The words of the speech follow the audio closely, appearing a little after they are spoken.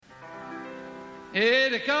Hey,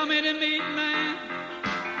 they call me the meat man.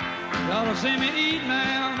 Y'all to see me eat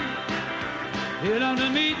now. Here I'm the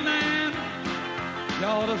meat man.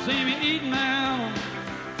 Y'all to see me eat now.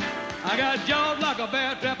 I got jaws like a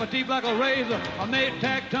bear trap, a teeth like a razor. I made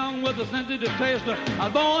tack tongue with a sensitive taster. I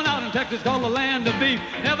was born out in Texas, called the land of beef.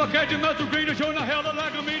 Never catch a muscle greener, showing the hell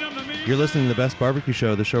like a meat. I'm the meat. You're listening to The Best Barbecue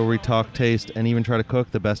Show, the show where we talk, taste, and even try to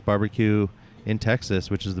cook the best barbecue in Texas,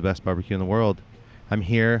 which is the best barbecue in the world. I'm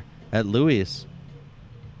here at Louie's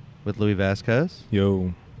with Louie Vasquez.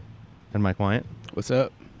 Yo. And Mike Wyatt. What's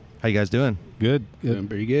up? How you guys doing? Good. Doing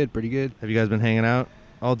pretty good. Have you guys been hanging out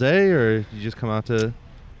all day, or you just come out to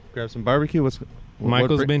grab some barbecue?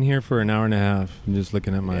 Michael's been here for an hour and a half. I'm just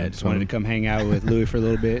looking at my just wanted to come hang out with Louie for a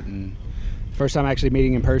little bit, and first time actually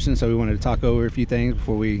meeting in person, so we wanted to talk over a few things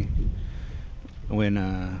before we went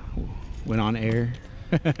on air.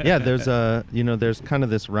 Yeah, there's there's kind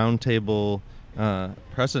of this round table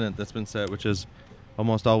precedent that's been set, which is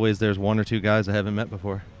almost always there's one or two guys I haven't met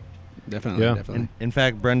before. Definitely. In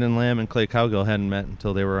fact, Brendan Lamb and Clay Cowgill hadn't met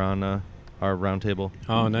until they were on our round table.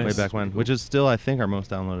 Oh, nice. Way back when, which is still, I think, our most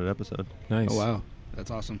downloaded episode. Nice. Oh, wow. That's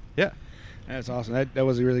awesome. Yeah. That's awesome. That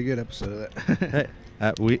was a really good episode of that.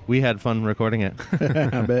 Hey, we had fun recording it.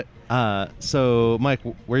 I bet. So, Mike,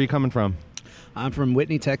 where are you coming from? I'm from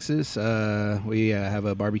Whitney, Texas. We have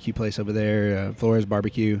a barbecue place over there, Flores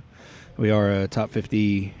Barbecue. We are a top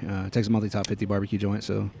 50, Texas Monthly top 50 barbecue joint.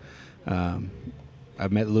 So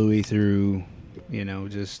I've met Louie through,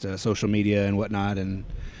 just social media and whatnot, and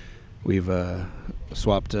we've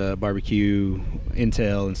swapped barbecue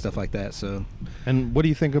intel and stuff like that. So. And what do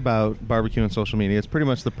you think about barbecue and social media? It's pretty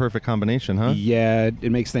much the perfect combination, huh? Yeah,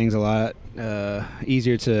 it makes things a lot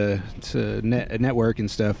easier to network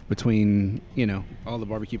and stuff between all the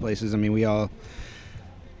barbecue places. I mean, we all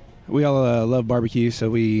love barbecue, so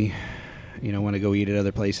we want to go eat at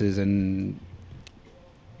other places and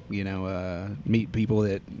meet people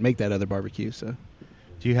that make that other barbecue. So,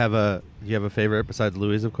 do you have a favorite besides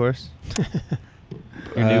Louie's, of course?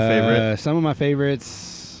 Your new favorite? Some of my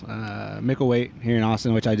favorites, Micklethwait here in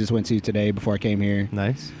Austin, which I just went to today before I came here.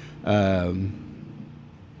 Nice.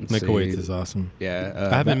 Micklethwait is awesome. Yeah.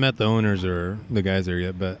 I haven't met the owners or the guys there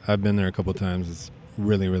yet, but I've been there a couple of times. It's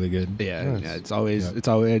really, really good. Yeah, Nice. Yeah, it's always.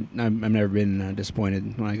 I've never been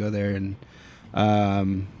disappointed when I go there, and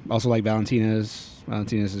also like Valentina's.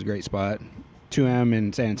 Valentina's is a great spot. 2M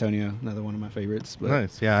in San Antonio, another one of my favorites. But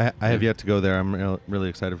Nice. Yeah, I have yet to go there. I'm really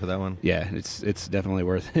excited for that one. yeah, it's definitely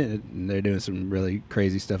worth it. They're doing some really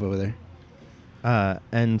crazy stuff over there.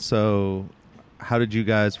 And so, how did you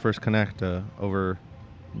guys first connect? Over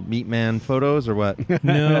Meat Man photos or what?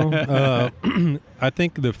 No, I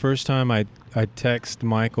think the first time I text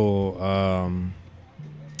Michael,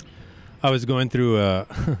 I was going through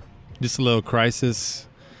just a little crisis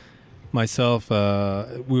myself.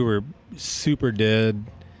 We were super dead.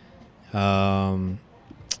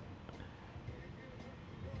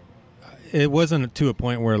 It wasn't to a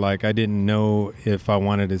point where like I didn't know if I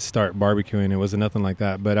wanted to start barbecuing. It wasn't nothing like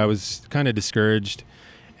that, but I was kind of discouraged,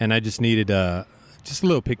 and I just needed just a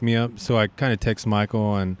little pick me up. So I kind of text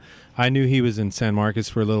Michael, and I knew he was in San Marcos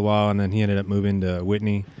for a little while, and then he ended up moving to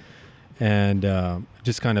Whitney, and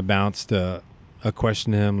just kind of bounced a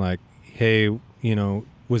question to him like, hey,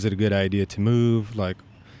 was it a good idea to move? Like,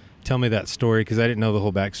 tell me that story, because I didn't know the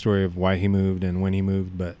whole backstory of why he moved and when he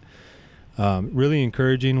moved. But really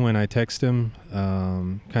encouraging when I text him.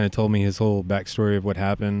 Kind of told me his whole backstory of what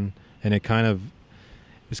happened, and it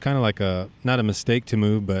was kind of like not a mistake to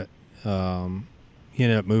move, but he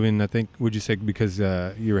ended up moving. I think, would you say because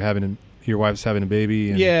your wife's having a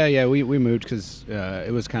baby? And Yeah, we moved because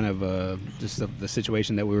it was kind of just the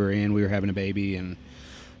situation that we were in. We were having a baby, and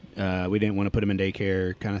we didn't want to put him in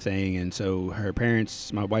daycare kind of thing. And so her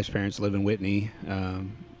parents, my wife's parents, live in Whitney,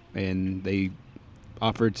 and they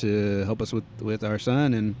offered to help us with our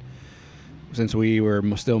son. And since we were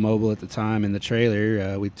still mobile at the time in the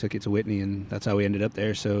trailer, we took it to Whitney, and that's how we ended up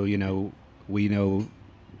there. So, we know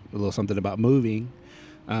a little something about moving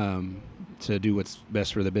to do what's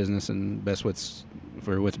best for the business and what's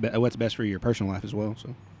best for your personal life as well.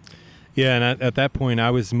 So. Yeah, and at that point,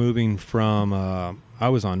 I was moving from, I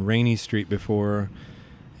was on Rainey Street before,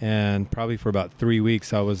 and probably for about 3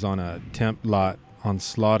 weeks, I was on a temp lot on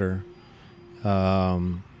Slaughter.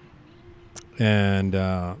 And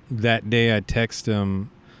that day I texted him,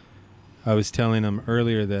 I was telling him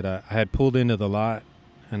earlier that I had pulled into the lot,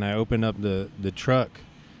 and I opened up the truck,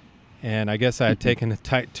 and I guess I had taken a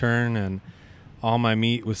tight turn, and all my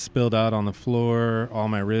meat was spilled out on the floor. All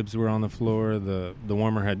my ribs were on the floor. The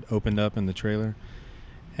warmer had opened up in the trailer.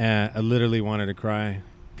 And I literally wanted to cry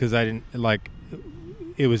because I didn't, like,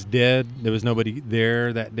 it was dead. There was nobody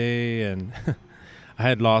there that day, and I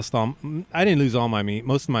had lost all. I didn't lose all my meat.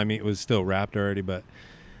 Most of my meat was still wrapped already, but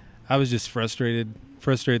I was just frustrated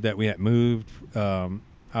that we had moved.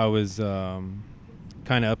 I was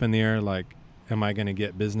kind of up in the air, like, am I going to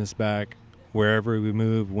get business back wherever we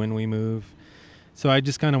move, when we move? So I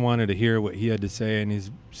just kind of wanted to hear what he had to say, and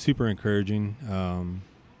he's super encouraging.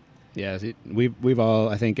 Yeah, we've all,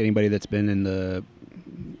 I think anybody that's been in the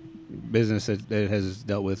business that has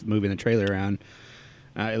dealt with moving the trailer around,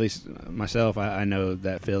 at least myself, I know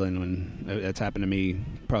that feeling when that's happened to me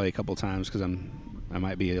probably a couple times because I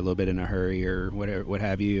might be a little bit in a hurry or whatever, what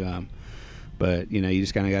have you. But you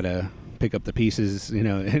just kind of got to pick up the pieces,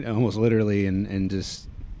 almost literally, and just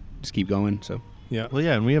keep going. So yeah, well,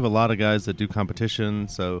 yeah, and we have a lot of guys that do competition.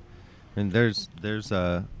 So, and there's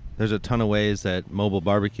a ton of ways that mobile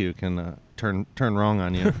barbecue can turn wrong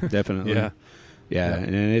on you. Definitely, yeah,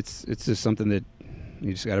 and it's just something that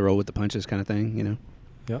you just got to roll with the punches, kind of thing,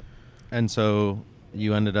 Yep. And so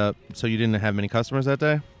you ended up. So you didn't have many customers that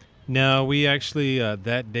day? No, we actually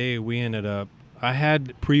that day we ended up. I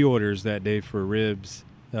had pre-orders that day for ribs,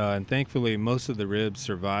 and thankfully most of the ribs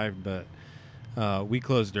survived. But we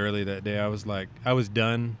closed early that day. I was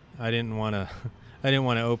done. I didn't want to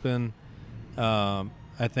open.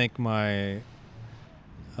 I think my,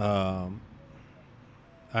 I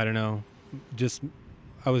don't know, just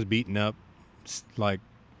I was beaten up, like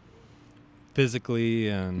physically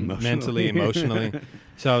and mentally, emotionally.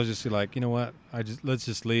 So I was just like, you know what? Let's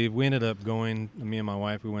just leave. We ended up going. Me and my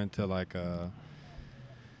wife, we went to like a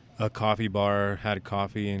coffee bar, had a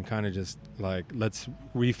coffee, and kind of just like, let's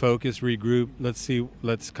refocus, regroup.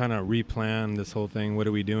 Let's kind of replan this whole thing. What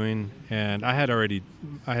are we doing? And I had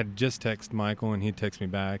just texted Michael, and he texted me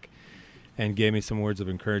back and gave me some words of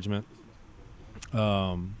encouragement.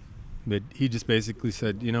 But he just basically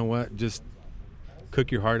said, you know what? Just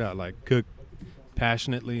cook your heart out, like cook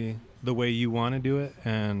passionately the way you want to do it,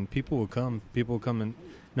 and people will come. People will come, and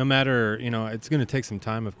no matter, it's going to take some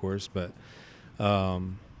time, of course, but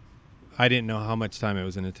I didn't know how much time it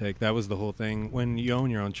was going to take. That was the whole thing. When you own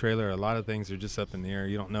your own trailer, a lot of things are just up in the air.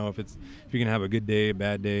 You don't know if you're going to have a good day, a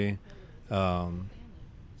bad day. Yeah,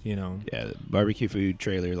 barbecue food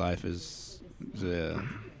trailer life is a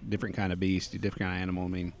different kind of beast, a different kind of animal. I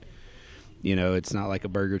mean, it's not like a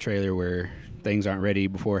burger trailer where things aren't ready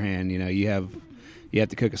beforehand. You have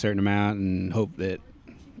to cook a certain amount and hope that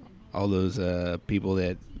all those people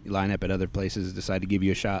that line up at other places decide to give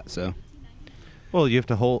you a shot. So, well, you got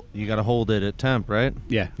to hold it at temp, right?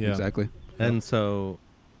 Yeah, exactly. And so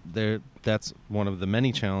that's one of the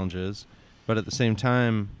many challenges. But at the same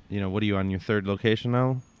time, what are you on your third location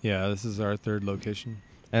now? Yeah, this is our third location.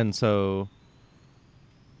 And so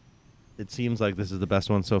it seems like this is the best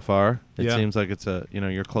one so far. It seems like it's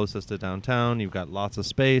you're closest to downtown. You've got lots of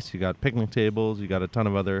space. You got picnic tables. You got a ton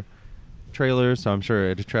of other trailers. So I'm sure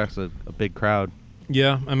it attracts a big crowd.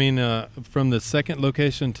 Yeah, I mean, from the second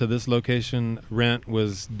location to this location, rent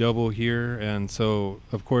was double here. And so,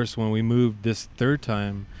 of course, when we moved this third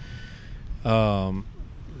time,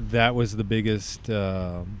 that was the biggest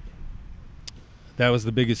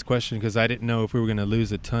question, because I didn't know if we were going to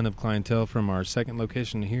lose a ton of clientele from our second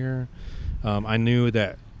location here. I knew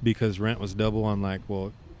that because rent was double, I'm like,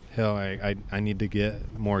 well, hell, I need to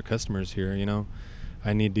get more customers here,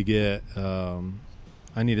 I need to get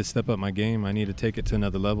I need to step up my game. I need to take it to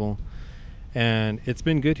another level. And it's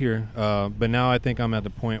been good here. But now I think I'm at the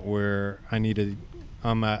point where I need to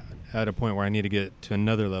get to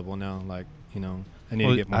another level now. Like, I need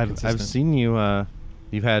to get more consistent. I've seen you,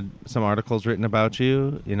 you've had some articles written about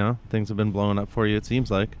you, things have been blowing up for you, it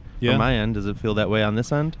seems like. Yeah. From my end, does it feel that way on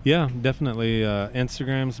this end? Yeah, definitely.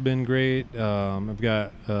 Instagram's been great. I've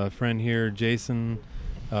got a friend here, Jason,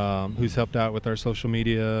 who's helped out with our social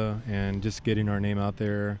media and just getting our name out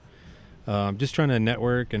there. Just trying to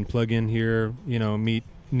network and plug in here, meet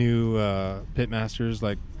new pitmasters.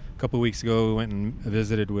 Like a couple of weeks ago, we went and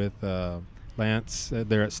visited with Lance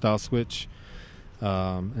there at Style Switch.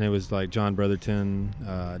 And it was like John Brotherton,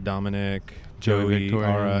 Dominic, Joey,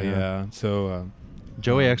 Ara, yeah. So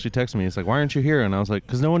Joey actually texted me. He's like, "Why aren't you here?" And I was like,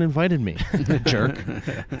 "Because no one invited me." Jerk.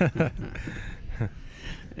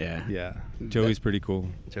 Yeah. Joey's pretty cool.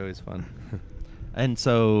 Joey's fun. And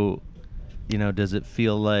so, does it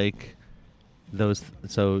feel like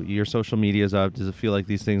so your social media is up? Does it feel like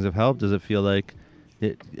these things have helped? Does it feel like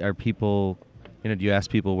are people, do you ask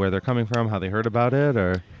people where they're coming from, how they heard about it,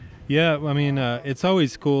 or? Yeah, I mean, it's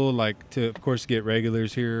always cool, like, to, of course, get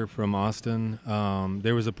regulars here from Austin.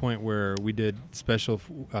 There was a point where we did special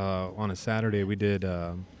on a Saturday. We did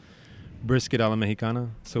brisket a la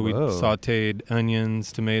Mexicana. So we sauteed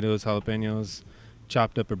onions, tomatoes, jalapenos,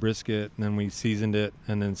 chopped up a brisket, and then we seasoned it,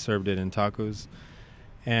 and then served it in tacos.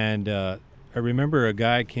 And I remember a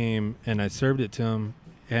guy came, and I served it to him,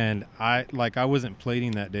 and I wasn't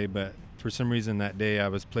plating that day, but for some reason that day I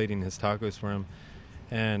was plating his tacos for him,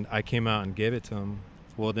 and I came out and gave it to him.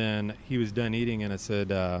 Well, then he was done eating, and I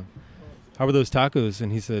said, how were those tacos?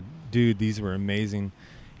 And he said, dude, these were amazing.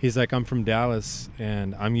 He's like, I'm from Dallas,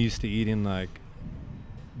 and I'm used to eating like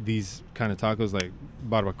these kind of tacos, like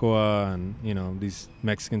barbacoa and, you know, these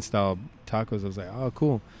Mexican style tacos. I was like, oh,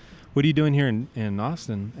 cool. What are you doing here in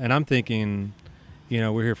Austin? And I'm thinking, you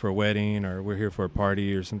know, we're here for a wedding or we're here for a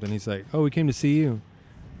party or something. He's like, oh, we came to see you.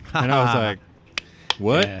 And I was like,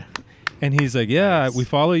 what? Yeah. And he's like, yeah, we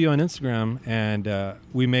follow you on Instagram, and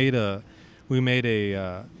we made a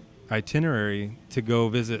itinerary to go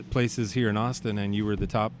visit places here in Austin, and you were the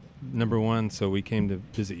top number one, so we came to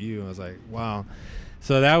visit you. I was like, wow.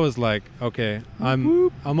 So that was like, okay,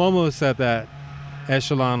 I'm almost at that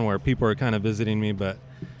echelon where people are kind of visiting me, but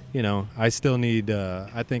you know, I still need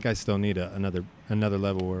another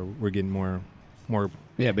level where we're getting more.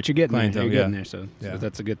 Yeah, but you're getting there. You're getting there, so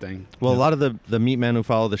that's a good thing. Well, a lot of the meat men who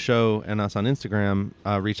follow the show and us on Instagram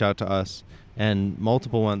reach out to us, and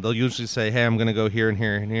multiple ones. They'll usually say, "Hey, I'm going to go here and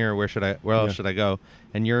here and here. Where else should I go?"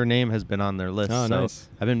 And your name has been on their list. Oh, so nice.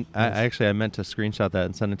 I meant to screenshot that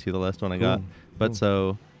and send it to you, the last one I got. But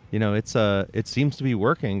so, you know, it seems to be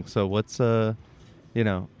working. So what's you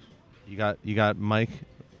know, you got Mike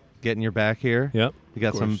getting your back here. Yep. You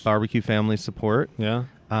got some barbecue family support. Yeah.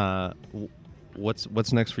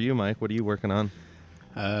 What's next for you, Mike? What are you working on?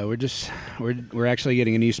 We're actually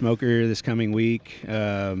getting a new smoker this coming week.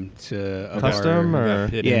 To custom or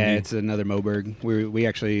it's another Moberg. We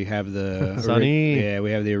actually have the Sunny.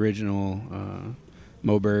 We have the original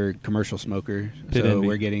Moberg commercial smoker.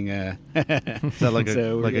 We're getting is that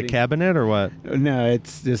like a cabinet or what? No,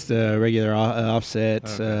 it's just a regular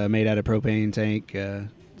offset made out of propane tank.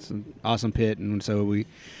 It's an awesome pit, and so we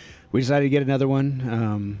decided to get another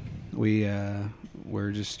one.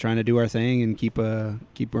 We're just trying to do our thing and keep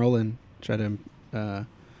rolling. Try to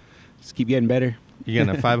just keep getting better. You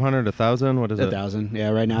getting a 500, 1,000? What is it? 1,000. Yeah,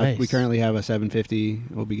 right now nice. We currently have a 750.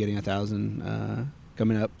 We'll be getting 1,000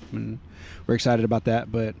 coming up, and we're excited about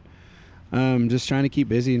that. But just trying to keep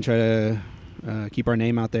busy and try to keep our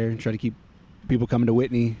name out there and try to keep people coming to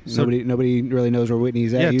Whitney. So nobody really knows where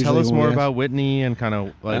Whitney's at. Yeah, tell us more about Whitney and kind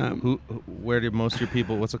of like where do most of your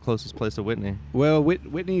people? What's the closest place to Whitney? Well,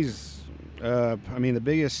 Whitney's. I mean, the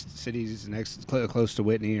biggest cities close to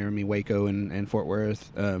Whitney are, Waco and Fort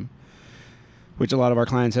Worth, which a lot of our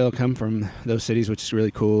clientele come from those cities, which is really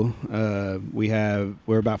cool.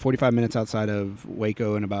 We're about 45 minutes outside of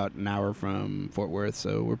Waco and about an hour from Fort Worth,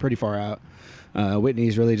 so we're pretty far out. Whitney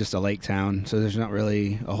is really just a lake town, so there's not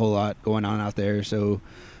really a whole lot going on out there. So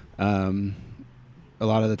a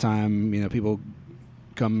lot of the time, people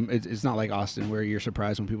come. It's not like Austin where you're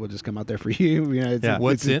surprised when people just come out there for you.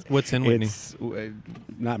 What's in Whitney? It's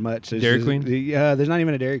not much. Dairy Queen? There's not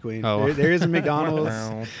even a Dairy Queen. Oh. There is a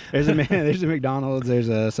McDonald's. There's a McDonald's. There's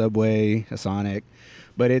a Subway, a Sonic,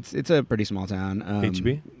 but it's a pretty small town.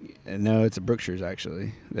 HEB? No, it's a Brookshire's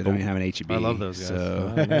actually. They don't even have an HEB. I love those guys.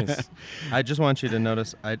 So. Oh, nice. I just want you to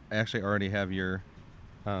notice. I actually already have your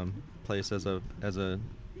place as a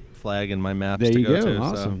flag in my maps there to you go go. to.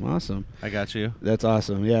 Awesome. I got you. That's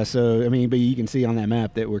awesome. Yeah. So but you can see on that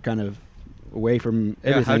map that we're kind of away from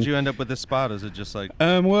everything. Yeah. How'd you end up with this spot? Is it just like cheap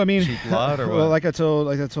lot or well, what? like I told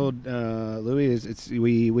Louie,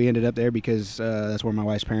 we ended up there because that's where my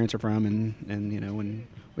wife's parents are from, and when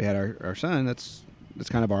we had our son, that's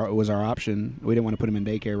kind of was our option. We didn't want to put him in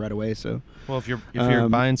daycare right away, so. Well, if you're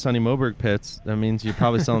buying Sonny Moberg pits, that means you're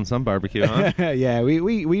probably selling some barbecue, huh? Yeah,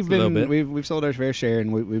 we've sold our fair share,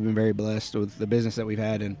 and we've been very blessed with the business that we've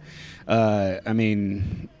had. And I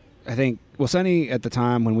think Sonny at the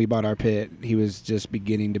time when we bought our pit, he was just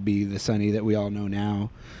beginning to be the Sonny that we all know now.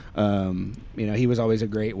 He was always a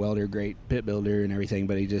great welder, great pit builder, and everything,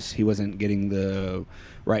 but he wasn't getting the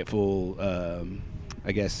rightful.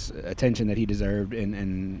 Attention that he deserved,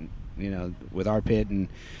 and with our pit and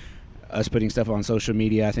us putting stuff on social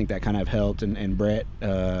media, I think that kind of helped. And Brett,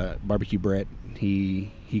 Barbecue Brett,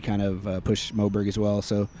 he kind of pushed Moberg as well.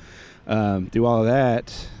 So through all of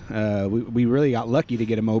that, we really got lucky to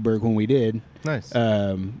get a Moberg when we did. Nice.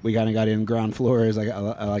 We kind of got in ground floor, as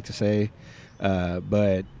I like to say,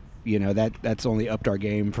 but that's only upped our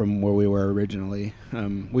game from where we were originally.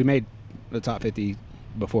 We made the top 50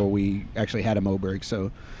 before we actually had a Moberg,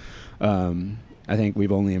 so I think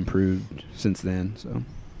we've only improved since then. So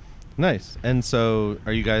nice. And so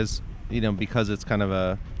are you guys, because it's kind of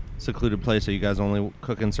a secluded place? Are you guys only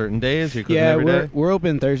cooking certain days? You're cooking Yeah, every day? we're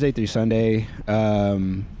open Thursday through Sunday.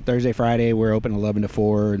 Thursday, Friday, we're open 11 to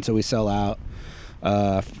 4 until we sell out.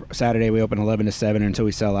 Saturday, we open 11 to 7 until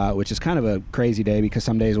we sell out, which is kind of a crazy day because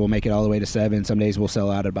some days we'll make it all the way to 7. Some days we'll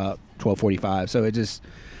sell out at about 12:45. So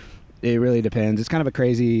it really depends. It's kind of a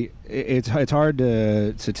crazy. It's hard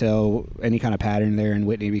to tell any kind of pattern there in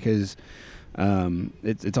Whitney because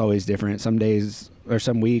it's always different. Some days or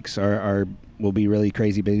some weeks will be really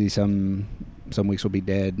crazy busy. Some weeks will be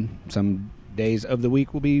dead. Some days of the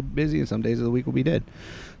week will be busy, and some days of the week will be dead.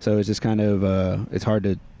 So it's just kind of it's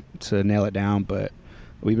hard to nail it down, but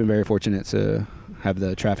we've been very fortunate to have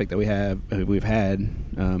the traffic that we've had,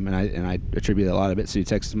 and I attribute a lot of it to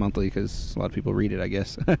Texas Monthly because a lot of people read it, I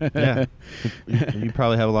guess. Yeah, you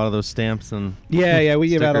probably have a lot of those stamps and yeah, we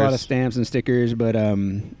give out a lot of stickers. stamps and stickers, but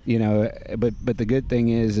but the good thing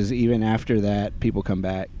is even after that, people come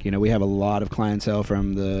back. We have a lot of clientele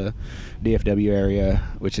from the DFW area,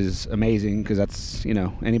 which is amazing because that's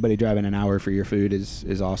anybody driving an hour for your food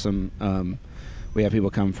is awesome. We have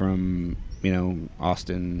people come from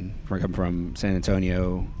Austin, come from San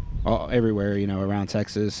Antonio, everywhere around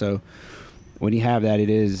Texas. So when you have that,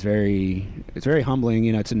 it's very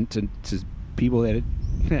humbling, to people that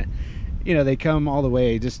they come all the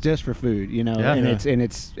way just for food, and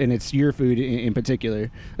it's your food in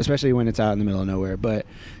particular, especially when it's out in the middle of nowhere. But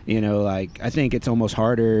I think it's almost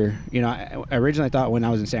harder. I originally thought when I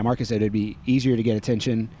was in San Marcos that it'd be easier to get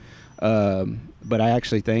attention. But I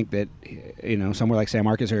actually think that, somewhere like San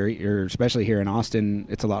Marcos or especially here in Austin,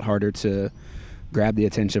 it's a lot harder to grab the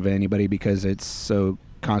attention of anybody because it's so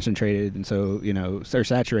concentrated and so, so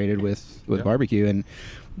saturated with barbecue. And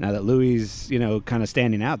now that Louie's, kind of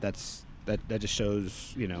standing out, that just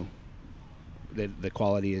shows, that the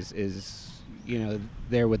quality is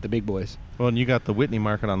there with the big boys. Well, and you got the Whitney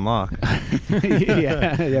market on lock.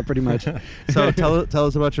 yeah, pretty much. So tell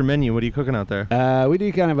us about your menu. What are you cooking out there? We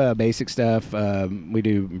do kind of basic stuff. We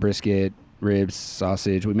do brisket, ribs,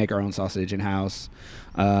 sausage. We make our own sausage in-house.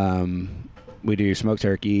 We do smoked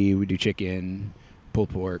turkey. We do chicken, pulled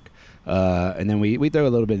pork. And then we throw a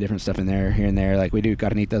little bit of different stuff in there, here and there. Like we do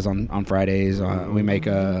carnitas on Fridays. We make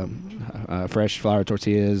fresh flour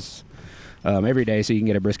tortillas every day, so you can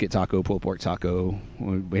get a brisket taco, pulled pork taco.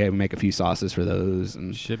 We make a few sauces for those.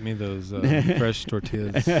 And Ship me those fresh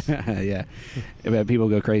tortillas. yeah, but people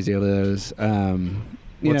go crazy over those.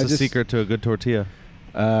 What's the secret to a good tortilla?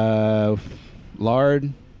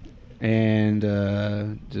 Lard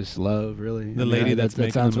and just love, really. The lady that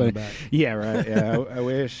sounds funny. funny. Yeah, right. Yeah, I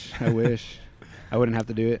wish I wouldn't have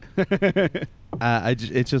to do it.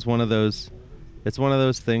 It's just one of those. It's one of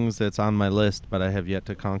those things that's on my list, but I have yet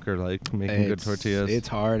to conquer, like making good tortillas. It's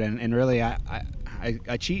hard, and really,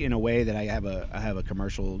 I cheat in a way that I have a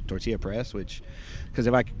commercial tortilla press, which because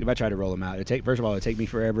if I try to roll them out, first of all it'd take me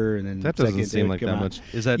forever, and then that doesn't second, seem like that out. much.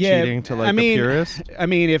 Is that cheating to the purist? I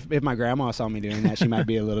mean, if my grandma saw me doing that, she might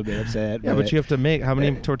be a little bit upset. Yeah, but you have to make how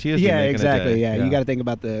many tortillas? do you make exactly. In a day? Yeah, you got to think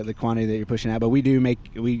about the quantity that you're pushing out. But we do make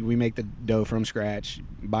we make the dough from scratch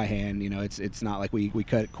by hand. It's not like we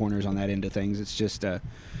cut corners on that end of things. It's just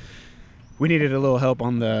we needed a little help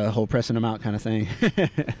on the whole pressing them out kind of thing.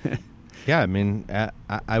 Yeah, I mean,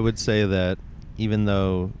 I would say that even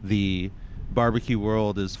though the barbecue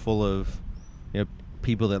world is full of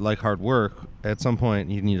people that like hard work, at some point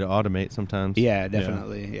you need to automate sometimes. Yeah,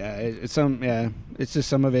 definitely. Yeah, it's just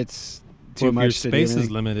some of it's too much. If your space to do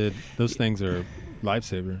is limited, those things are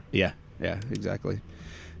lifesaver. Yeah, exactly.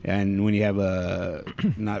 And when you have a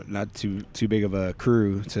not too big of a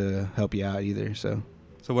crew to help you out either, so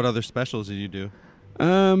what other specials do you do?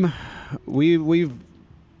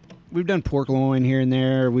 We've done pork loin here and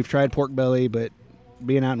there. We've tried pork belly, but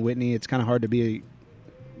being out in Whitney, it's kind of hard to be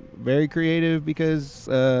very creative because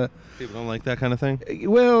People don't like that kind of thing?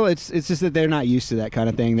 Well, it's just that they're not used to that kind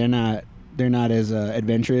of thing. They're not as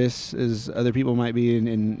adventurous as other people might be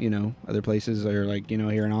in other places or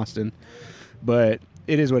here in Austin. But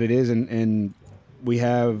it is what it is, and we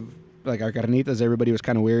have our carnitas. Everybody was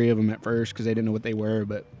kind of wary of them at first because they didn't know what they were,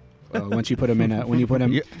 but once you put them in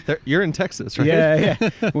you're in Texas, right? Yeah.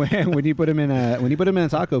 when you put them in a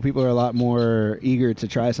taco, people are a lot more eager to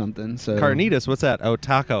try something. So carnitas, what's that? Oh,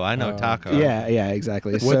 taco. I know taco. Yeah,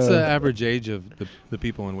 exactly. What's the average age of the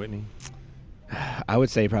people in Whitney? I would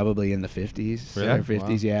say probably in the 50s. Really? Or 50s. Wow.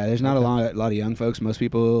 Yeah, there's not a lot of young folks. Most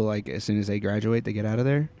people, as soon as they graduate, they get out of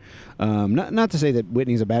there. Not to say that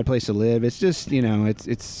Whitney's a bad place to live. It's just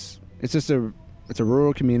it's just a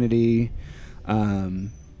rural community.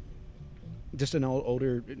 Just an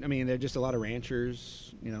older. I mean, they're just a lot of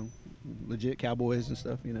ranchers. Legit cowboys and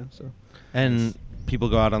stuff. So. And people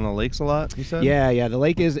go out on the lakes a lot, you said? Yeah. The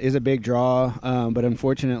lake is a big draw, but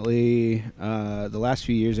unfortunately, the last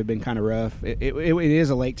few years have been kind of rough. It is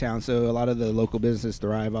a lake town, so a lot of the local businesses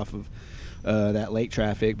thrive off of that lake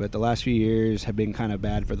traffic. But the last few years have been kind of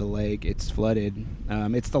bad for the lake. It's flooded.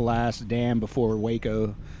 It's the last dam before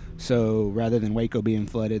Waco, so rather than Waco being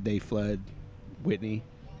flooded, they flood Whitney.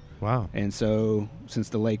 Wow. And so since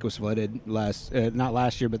the lake was flooded not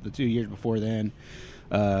last year, but the 2 years before then,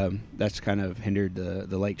 that's kind of hindered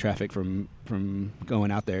the lake traffic from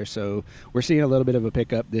going out there. So we're seeing a little bit of a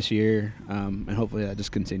pickup this year, and hopefully that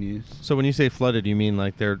just continues. So when you say flooded, you mean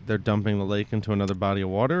like they're dumping the lake into another body of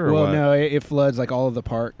water, or well, what? no, it floods like all of the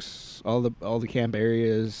parks, all the camp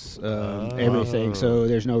areas, everything. So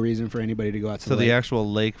there's no reason for anybody to go out to the lake. So the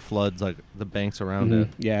actual lake floods like the banks around it.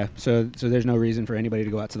 Yeah. So there's no reason for anybody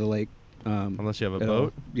to go out to the lake. Unless you have a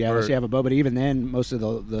boat? Yeah, unless you have a boat. But even then, most of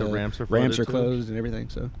the ramps are closed and everything.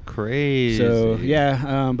 So crazy. So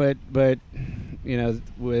yeah, but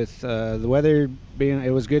with the weather being,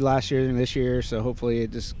 it was good last year and this year. So hopefully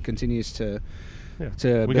it just continues to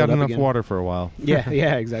we got enough water for a while.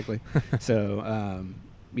 Yeah, exactly. So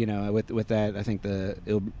with that, I think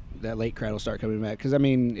that lake crowd will start coming back, because I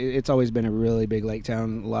mean it's always been a really big lake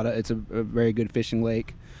town. It's a very good fishing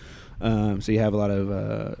lake. So you have a lot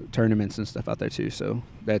of tournaments and stuff out there too. So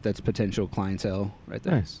that's potential clientele right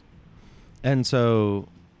there. Nice. And so,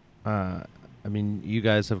 I mean, you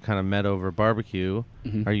guys have kind of met over barbecue.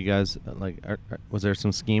 Mm-hmm. Are you guys was there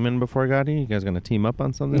some scheming before I got here? You guys going to team up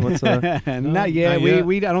on something? What's not yet.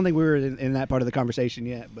 We I don't think we were in that part of the conversation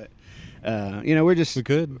yet, but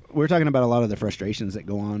we're talking about a lot of the frustrations that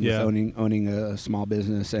go on with owning a small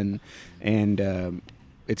business, and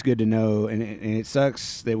it's good to know, and it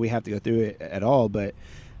sucks that we have to go through it at all, but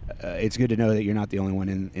it's good to know that you're not the only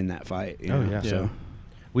one in that fight. You know? Yeah. So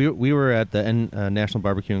we were at the National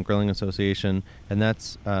Barbecue and Grilling Association, and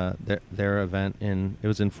that's their event it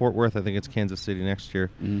was in Fort Worth. I think it's Kansas City next year.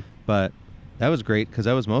 Mm-hmm. But that was great because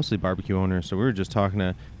that was mostly barbecue owners. So we were just talking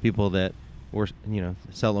to people that were,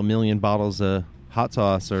 sell 1 million bottles of hot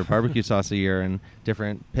sauce or barbecue sauce a year, and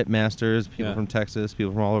different pit masters, people from Texas,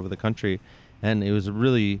 people from all over the country. And it was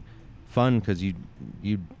really fun because you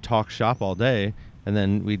talk shop all day, and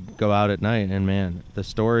then we'd go out at night, and man, the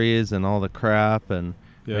stories and all the crap. And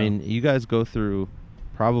I mean, you guys go through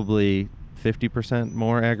probably 50%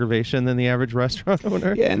 more aggravation than the average restaurant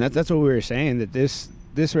owner. Yeah, and that's what we were saying, that this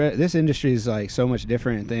industry is like so much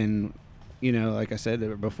different than, like I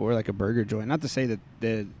said before, like a burger joint. Not to say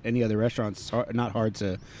that any other restaurants are not hard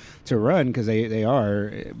to run, because they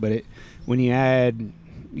are, but when you add,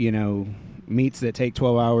 meats that take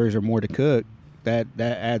 12 hours or more to cook, that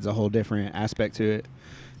adds a whole different aspect to it.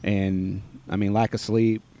 And I mean, lack of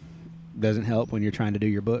sleep doesn't help when you're trying to do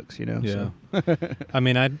your books, So. I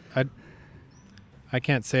mean, I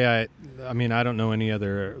can't say I mean, I don't know any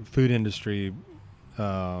other food industry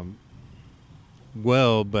well,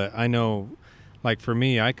 but I know, like for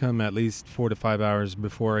me, I come at least 4 to 5 hours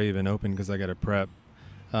before I even open, because I got to prep,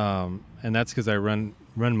 and that's because I run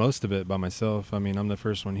most of it by myself. I mean, I'm the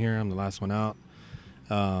first one here, I'm the last one out.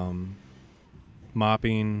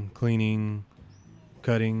 Mopping, cleaning,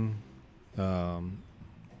 cutting, doing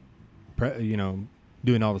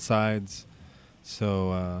all the sides.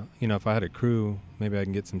 So, if I had a crew, maybe I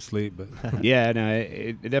can get some sleep. But yeah, no,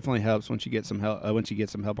 it definitely helps once you get some help. Once you get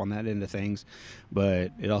some help on that end of things,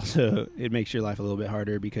 but it makes your life a little bit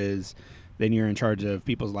harder, because then you're in charge of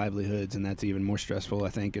people's livelihoods, and that's even more stressful, I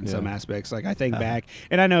think, in some aspects. Like I think back,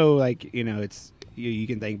 and I know, like, it's you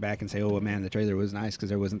can think back and say, oh well, man, the trailer was nice because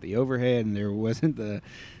there wasn't the overhead and there wasn't the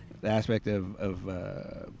aspect of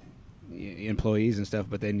employees and stuff.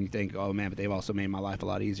 But then you think, oh man, but they've also made my life a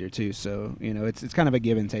lot easier too. So it's kind of a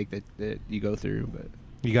give and take that you go through. But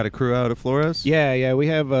you got a crew out at Flores? Yeah, we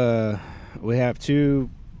have two.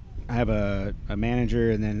 I have a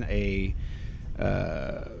manager, and then a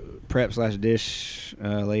prep/dish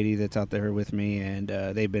lady that's out there with me, and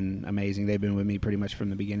they've been amazing. They've been with me pretty much from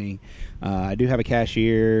the beginning. I do have a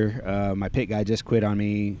cashier. My pit guy just quit on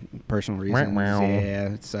me, personal reasons. Yeah,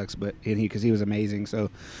 it sucks, but because he was amazing. So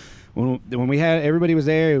when we had everybody was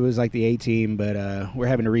there, it was like the A team, but we're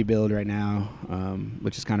having to rebuild right now,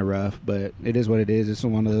 which is kind of rough. But it is what it is. It's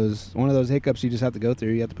one of those hiccups you just have to go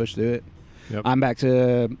through. You have to push through it. Yep. I'm back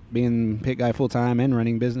to being pit guy full time and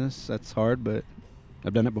running business. That's hard, but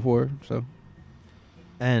I've done it before, so.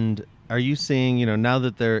 And are you seeing, now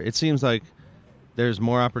that it seems like there's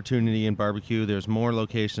more opportunity in barbecue, there's more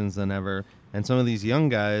locations than ever, and some of these young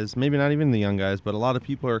guys, maybe not even the young guys, but a lot of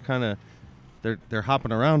people are kind of, they're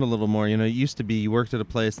hopping around a little more. It used to be you worked at a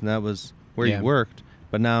place and that was where you worked,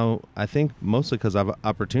 But now I think mostly because of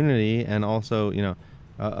opportunity, and also, you know,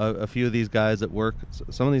 a few of these guys that work,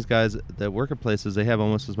 some of these guys that work at places, they have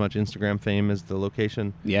almost as much Instagram fame as the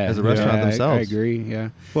location, as the restaurant themselves. I agree. Yeah.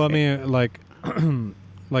 Well, I mean, like,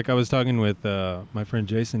 like I was talking with my friend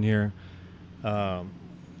Jason here.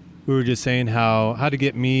 We were just saying how to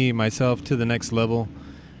get myself to the next level,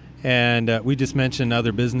 and we just mentioned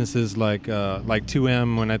other businesses like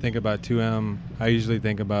 2M. When I think about 2M, I usually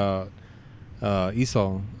think about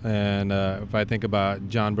Esau, and if I think about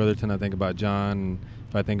John Brotherton, I think about John.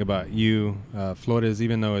 If I think about you, Florida's,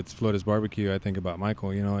 even though it's Florida's Barbecue, I think about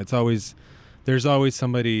Michael. You know, there's always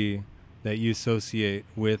somebody that you associate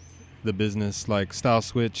with the business, like Style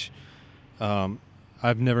Switch.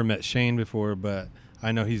 I've never met Shane before, but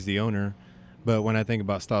I know he's the owner. But when I think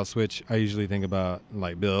about Style Switch, I usually think about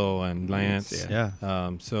like Bill and Lance. Yeah.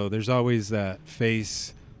 So there's always that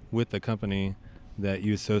face with the company that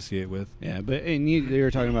you associate with. Yeah, but you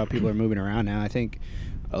were talking about people are moving around now. I think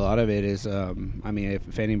a lot of it is, I mean,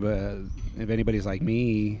 if anybody's like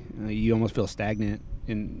me, you almost feel stagnant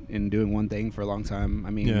in doing one thing for a long time.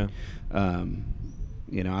 I mean,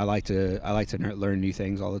 you know, I like to learn new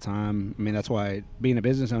things all the time. I mean, that's why being a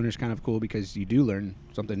business owner is kind of cool, because you do learn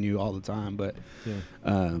something new all the time. But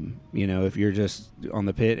you know, if you're just on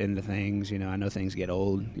the pit end of things, you know, I know things get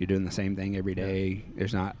old. You're doing the same thing every day.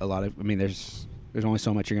 There's not a lot of, I mean, there's only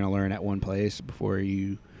so much you're going to learn at one place before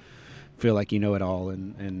you feel like you know it all.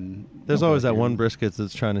 And there's always that one brisket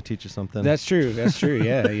that's trying to teach you something. That's true.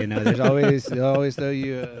 Yeah, you know, they'll always throw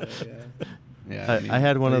you. Yeah, I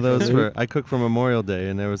had one of those where I cooked for Memorial Day,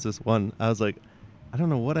 and there was this one. I was like, I don't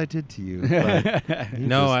know what I did to you. But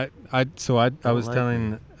no, I was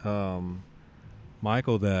telling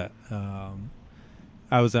Michael that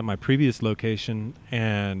I was at my previous location,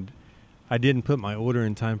 and I didn't put my order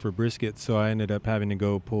in time for briskets, so I ended up having to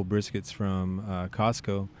go pull briskets from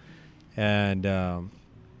Costco. And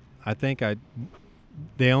I think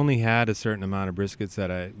they only had a certain amount of briskets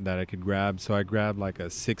that I could grab, so I grabbed like a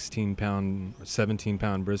 16-pound or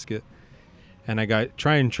 17-pound brisket, and I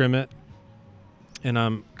try and trim it, and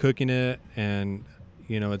I'm cooking it, and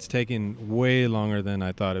you know, it's taking way longer than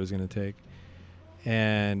I thought it was going to take.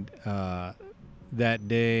 And that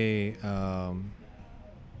day,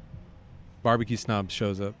 Barbecue Snob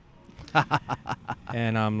shows up,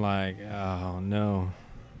 and I'm like, oh no.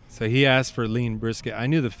 So he asked for lean brisket. I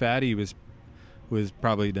knew the fatty was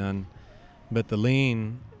probably done, but the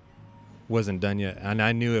lean wasn't done yet, and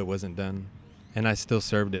I knew it wasn't done, and I still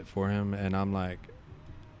served it for him. And I'm like,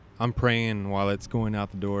 I'm praying while it's going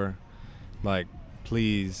out the door, like,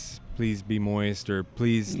 please be moist, or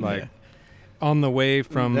please, like, on the way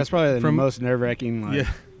from. That's probably the most nerve-wracking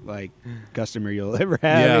like customer you'll ever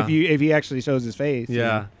have if he actually shows his face.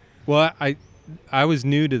 Yeah. Well, I was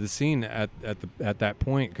new to the scene at that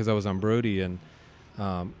point, because I was on Brody, and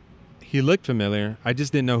he looked familiar. I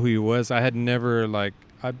just didn't know who he was. I had never, like,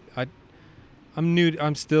 I'm new.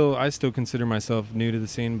 I still consider myself new to the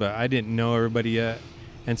scene, but I didn't know everybody yet.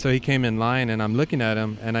 And so he came in line, and I'm looking at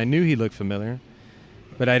him, and I knew he looked familiar,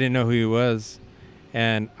 but I didn't know who he was,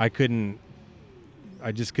 and I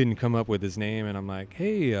just couldn't come up with his name. And I'm like,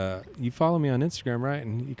 hey, you follow me on Instagram, right?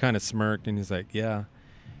 And he kind of smirked, and he's like, yeah.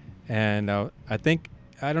 And I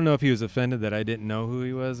don't know if he was offended that I didn't know who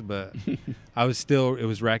he was, but it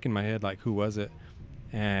was racking my head, like, who was it?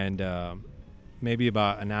 And maybe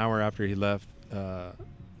about an hour after he left,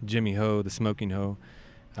 Jimmy Ho, the Smoking Ho.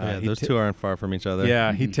 Those two aren't far from each other.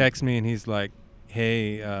 Yeah, he texts me, and he's like,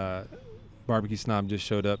 hey, Barbecue Snob just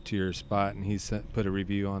showed up to your spot, and he put a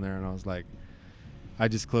review on there. And I was like, I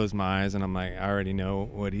just closed my eyes, and I'm like, I already know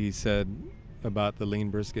what he said about the lean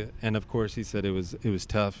brisket. And of course he said it was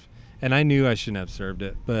tough, and I knew I shouldn't have served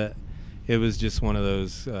it, but it was just one of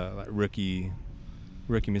those like rookie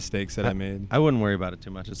mistakes that I made. I wouldn't worry about it too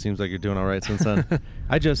much. It seems like you're doing all right since then.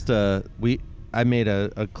 I made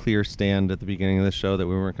a clear stand at the beginning of the show that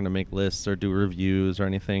we weren't going to make lists or do reviews or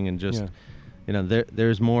anything, and just you know,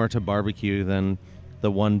 there's more to barbecue than the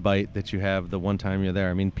one bite that you have the one time you're there.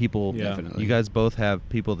 I mean, people, you guys both have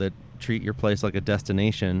people that treat your place like a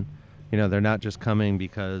destination. You know, they're not just coming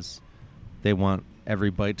because they want every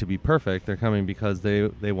bite to be perfect. They're coming because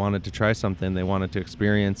they wanted to try something. They wanted to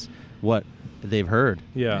experience what they've heard.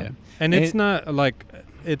 Yeah. And it's not like,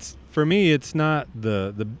 it's, for me, it's not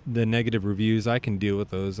the negative reviews. I can deal with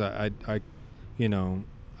those. I you know,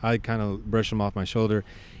 I kind of brush them off my shoulder.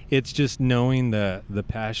 It's just knowing the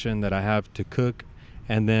passion that I have to cook,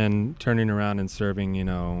 and then turning around and serving, you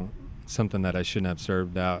know, something that I shouldn't have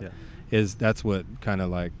served out. That's what kind of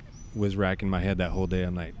like was racking my head that whole day.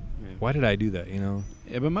 I'm like, why did I do that, you know?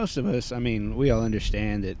 Yeah, but most of us, I mean, we all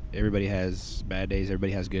understand that everybody has bad days,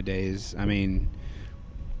 everybody has good days. I mean,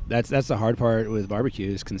 that's the hard part with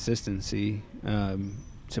barbecue is consistency.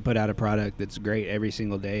 To put out a product that's great every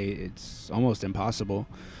single day, it's almost impossible.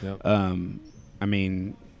 Yep. I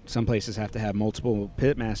mean, some places have to have multiple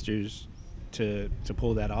pit masters to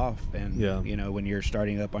pull that off, and you know, when you're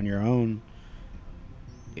starting up on your own,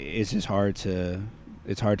 it's just hard to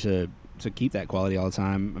keep that quality all the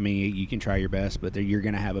time. I mean, you can try your best, but you're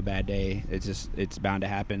gonna have a bad day. It's bound to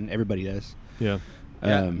happen. Everybody does. Yeah.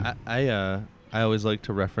 I always like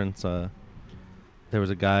to reference. There was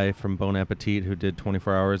a guy from Bon Appetit who did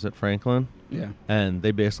 24 hours at Franklin. Yeah. And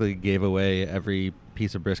they basically gave away every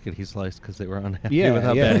piece of brisket he sliced because they were unhappy with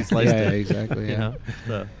how bad he sliced it. Yeah, exactly. You know?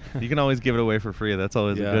 So you can always give it away for free. That's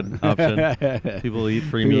always Yeah. a good option. People eat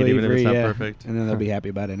free meat even if it's not perfect. And then they'll be happy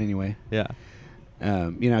about it anyway. Yeah.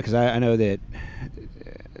 You know, because I know that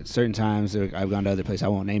at certain times I've gone to other places. I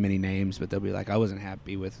won't name any names, but they'll be like, I wasn't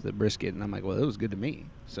happy with the brisket. And I'm like, well, it was good to me.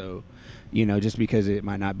 So, you know, just because it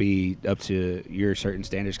might not be up to your certain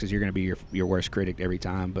standards, because you're going to be your worst critic every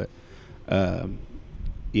time. But,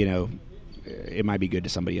 you know, it might be good to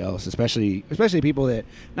somebody else, especially people that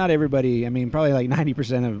not everybody. I mean, probably like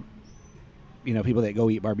 90% of, you know, people that go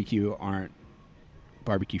eat barbecue aren't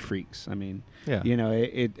barbecue freaks. I mean, you know,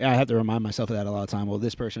 I have to remind myself of that a lot of time. Well,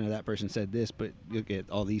 this person or that person said this, but look at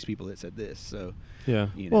all these people that said this. So, yeah.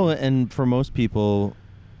 You know. Well, and for most people,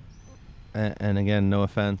 and again, no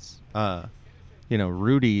offense, you know,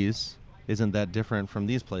 Rudy's isn't that different from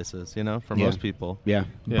these places, you know, for most people. Yeah.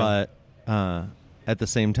 But at the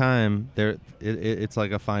same time, it's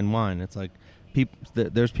like a fine wine. It's like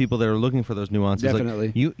there's people that are looking for those nuances. Definitely.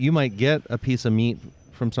 Like you might get a piece of meat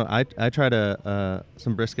from some. I tried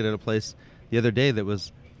some brisket at a place the other day that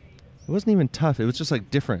it wasn't even tough. It was just like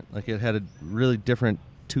different. Like it had a really different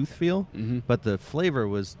tooth feel, but the flavor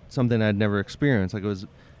was something I'd never experienced. Like it was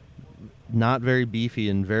not very beefy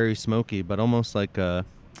and very smoky, but almost like it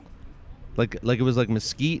was like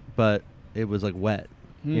mesquite, but it was like wet.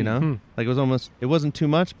 You know, like it wasn't too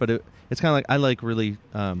much, but it's kind of like I like really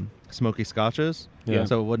smoky scotches. Yeah.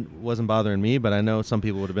 So it wasn't bothering me, but I know some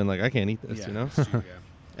people would have been like, I can't eat this. You know.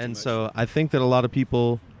 And so I think that a lot of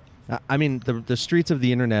people, I mean, the streets of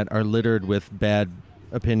the internet are littered with bad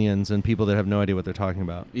opinions and people that have no idea what they're talking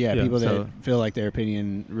about. Yeah, people that feel like their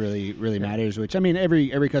opinion really matters, which, I mean,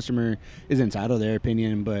 every customer is entitled to their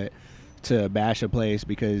opinion, but to bash a place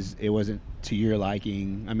because it wasn't to your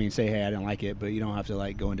liking, I mean, say, hey, I didn't like it, but you don't have to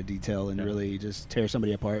like go into detail and really just tear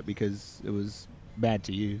somebody apart because it was bad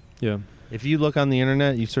to you. Yeah. If you look on the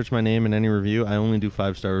internet, you search my name in any review, I only do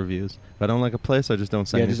 5-star reviews. If I don't like a place, I just don't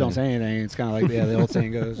say anything. Yeah, just don't say anything. It's kind of like the old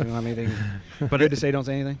saying goes, you don't have anything good to say, don't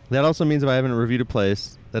say anything. That also means if I haven't reviewed a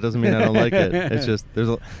place, that doesn't mean I don't like it. It's just,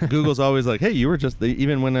 Google's always like, hey, you were just,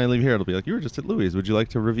 even when I leave here, it'll be like, you were just at Louie's. Would you like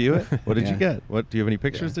to review it? What did you get? Do you have any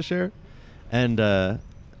pictures to share? And,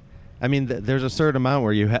 I mean, there's a certain amount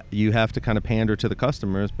where you have to kind of pander to the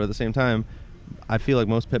customers, but at the same time, I feel like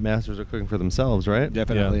most pit masters are cooking for themselves, right?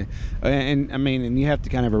 Definitely. Yeah. And I mean, and you have to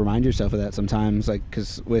kind of remind yourself of that sometimes, like,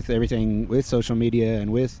 because with everything, with social media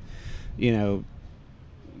and with, you know,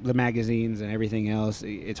 the magazines and everything else,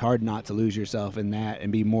 it's hard not to lose yourself in that and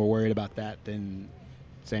be more worried about that than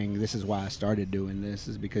saying, this is why I started doing this,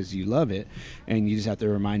 is because you love it. And you just have to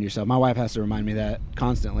remind yourself. My wife has to remind me that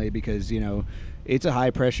constantly because, you know, it's a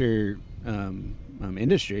high pressure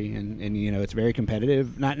industry, and you know, it's very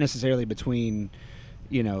competitive, not necessarily between,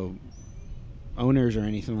 you know, owners or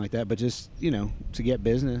anything like that, but just, you know, to get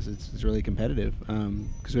business, it's really competitive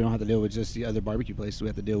because we don't have to deal with just the other barbecue places. We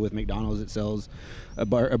have to deal with McDonald's that sells a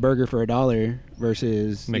burger for $1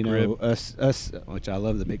 versus McRib. You know, us, which I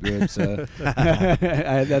love the McRib, so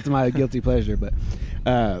that's my guilty pleasure, but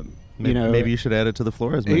you know, maybe you should add it to the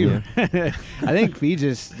Flores menu. I think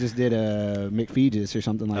Feegis just did a McFeegis or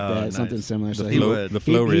something like that, nice. Something similar. So the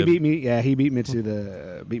flow rib. He beat me. Yeah, he beat me to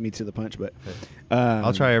the punch. But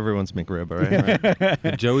I'll try everyone's McRib. All right.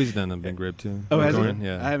 And Joey's done a big rib too. Oh, has he?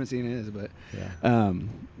 Yeah. I haven't seen his, but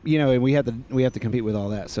you know, and we have to compete with all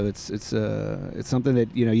that. So it's something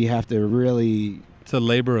that, you know, you have to really. It's a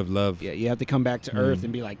labor of love. Yeah, you have to come back to earth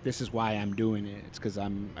and be like, this is why I'm doing it. It's because I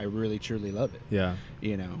really truly love it. Yeah.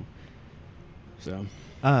 You know. So,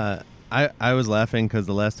 I was laughing because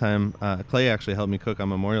the last time Clay actually helped me cook on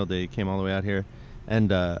Memorial Day. He came all the way out here,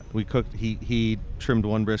 and we cooked. He trimmed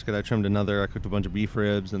one brisket, I trimmed another. I cooked a bunch of beef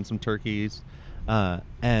ribs and some turkeys,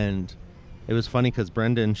 and it was funny because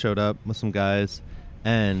Brendan showed up with some guys,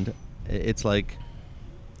 and it's like,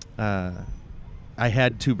 I I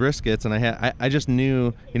had 2 briskets, and I just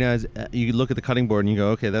knew, as you look at the cutting board and you go,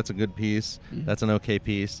 okay, that's a good piece, that's an okay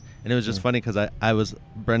piece, and it was just funny because I was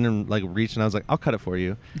Brendan reached and I was like, I'll cut it for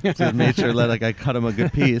you, so made sure that I cut him a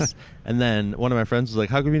good piece, and then one of my friends was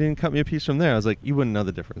like, how come you didn't cut me a piece from there? I was like, you wouldn't know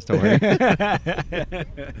the difference, don't worry. You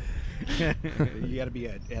got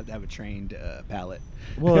to have to have a trained palate.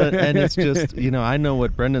 Well, and it's just I know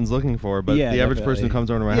what Brendan's looking for, but the average person who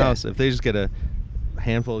comes over to my house, if they just get a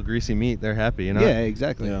handful of greasy meat, they're happy. Yeah,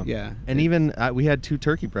 exactly. Yeah. And even we had 2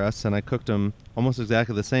 turkey breasts, and I cooked them almost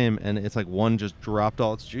exactly the same, and it's like one just dropped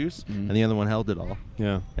all its juice, and the other one held it all.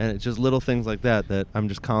 Yeah. And it's just little things like that I'm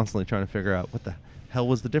just constantly trying to figure out what the hell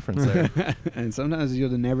was the difference there. And sometimes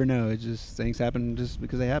you'll never know. It's just things happen just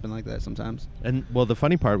because they happen like that sometimes. And well, the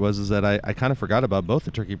funny part was that I kind of forgot about both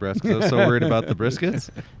the turkey breasts because I was so worried about the briskets,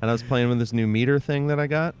 and I was playing with this new meter thing that I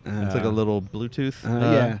got. It's like a little Bluetooth.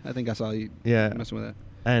 Yeah, I think I saw you messing with that.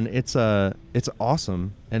 And it's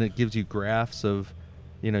awesome, and it gives you graphs of,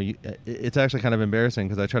 it's actually kind of embarrassing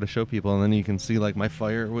because I try to show people, and then you can see my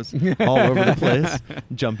fire was all over the place,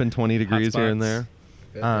 jumping 20 degrees here and there.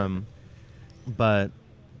 But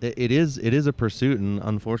it is a pursuit, and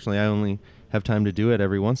unfortunately, I only have time to do it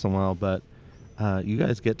every once in a while. But you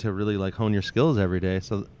guys get to really hone your skills every day.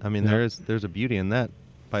 So I mean, there's a beauty in that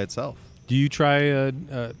by itself. Do you try?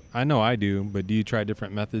 I know I do, but do you try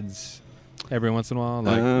different methods every once in a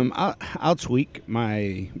while? I'll tweak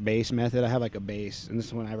my base method. I have a base, and this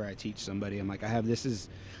is whenever I teach somebody. I'm like, this is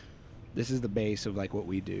the base of what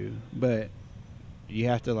we do, but you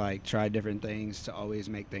have to try different things to always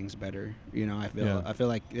make things better. I feel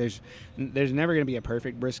like there's never going to be a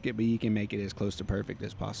perfect brisket, but you can make it as close to perfect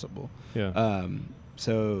as possible. Yeah.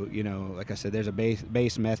 So like I said, there's a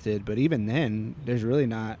base method, but even then, there's really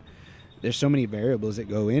not. There's so many variables that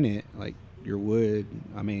go in it, like your wood.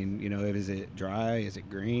 I mean, is it dry? Is it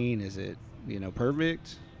green? Is it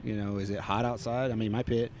perfect? Is it hot outside? I mean, my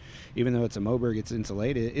pit, even though it's a Moberg, it's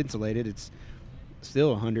insulated. It's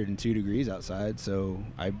still 102 degrees outside, so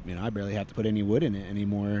I barely have to put any wood in it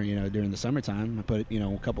anymore. During the summertime, I put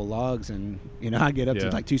a couple logs, and I get up to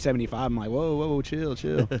 275. I'm like, whoa, chill.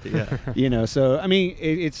 Yeah. So I mean,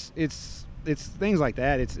 it's things like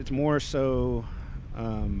that. It's more so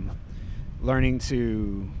learning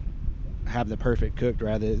to have the perfect cook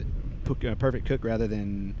rather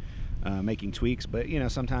than making tweaks. But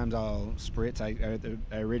sometimes I'll spritz. I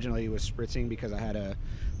originally was spritzing because I had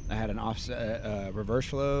an offset reverse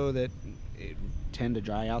flow that it tend to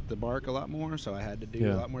dry out the bark a lot more, so I had to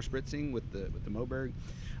do a lot more spritzing with the Moberg.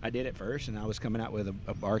 I did it first, and I was coming out with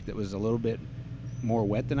a bark that was a little bit more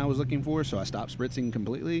wet than I was looking for, so I stopped spritzing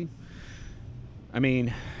completely. I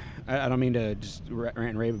mean, I don't mean to just rant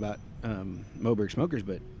and rave about Moberg smokers,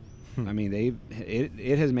 but I mean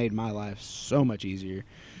it has made my life so much easier.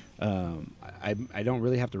 I don't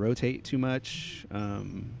really have to rotate too much.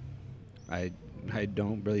 I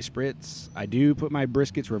don't really spritz. I do put my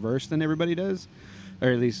briskets reversed than everybody does, or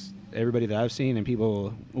at least everybody that I've seen, and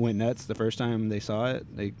people went nuts the first time they saw it.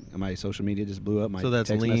 My social media just blew up. So that's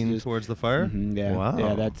lean towards the fire? Mm-hmm, yeah. Wow.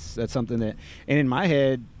 Yeah, that's something that, and in my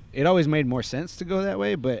head, it always made more sense to go that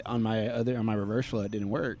way, but on my reverse flow, it didn't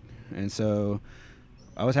work. And so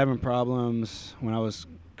I was having problems when I was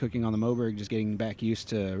cooking on the Moberg, just getting back used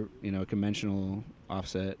to, a conventional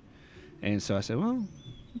offset. And so I said, well,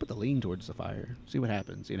 put the lean towards the fire, see what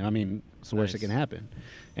happens. I mean, it's the worst that can happen.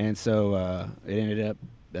 And so it ended up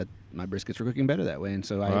that my briskets were cooking better that way. And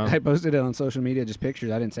so I posted it on social media, just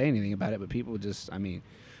pictures. I didn't say anything about it, but people just, I mean,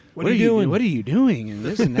 what are you doing? What are you doing? And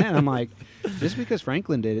this and that. And I'm like, just because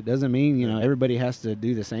Franklin did it doesn't mean, everybody has to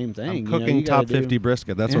do the same thing. I'm cooking top 50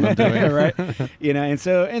 brisket. That's what I'm doing. Right.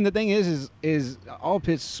 And the thing is all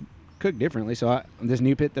pits cook differently. So this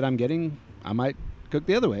new pit that I'm getting, I might cook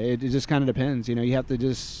the other way. It just kind of depends. You have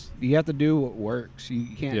to do what works.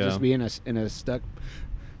 You can't just be in a stuck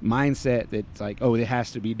mindset that's like, oh, it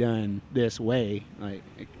has to be done this way. Like,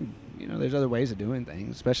 there's other ways of doing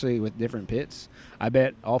things, especially with different pits. I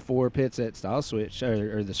bet all 4 pits at Style Switch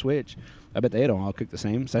or the Switch, I bet they don't all cook the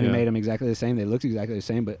same. Sonny made them exactly the same. They look exactly the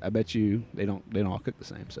same, but I bet you they don't all cook the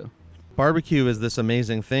same. So barbecue is this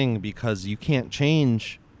amazing thing because you can't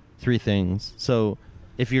change 3 things. So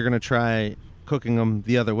if you're going to try cooking them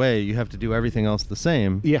the other way, you have to do everything else the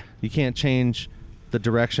same. Yeah. You can't change the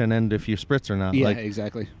direction and if you spritz or not. Yeah,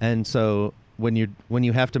 exactly. And so when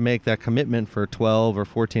you have to make that commitment for 12 or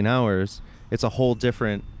 14 hours, it's a whole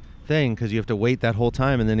different thing because you have to wait that whole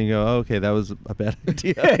time, and then you go, oh, okay, that was a bad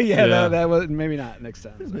idea. No, that was maybe not next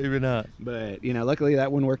time. So. Maybe not. But luckily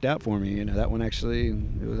that one worked out for me. That one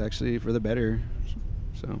it was actually for the better.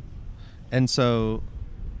 So. And so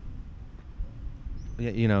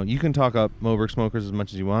you know, you can talk up Moberg Smokers as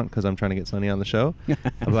much as you want because I'm trying to get Sonny on the show,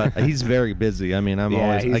 but he's very busy. I mean,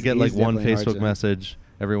 I get like one Facebook message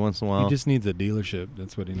every once in a while. He just needs a dealership.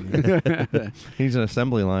 That's what he needs. He needs an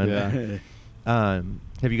assembly line. Yeah.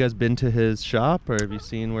 Have you guys been to his shop, or have you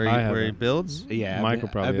seen where he builds? Yeah, Michael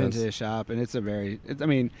probably I've been has. to his shop, and it's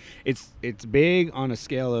it's big on a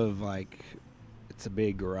scale of like, it's a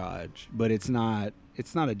big garage, but it's not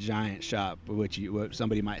a giant shop, what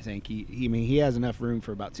somebody might think. He has enough room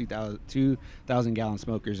for about 2,000 gallon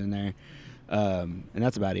smokers in there, and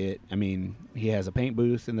that's about it. I mean, he has a paint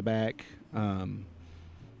booth in the back,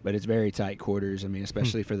 but it's very tight quarters. I mean,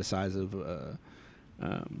 especially for the size of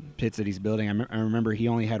pits that he's building. I remember he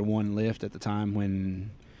only had one lift at the time when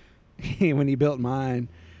he built mine.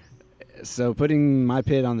 So putting my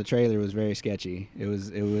pit on the trailer was very sketchy. It was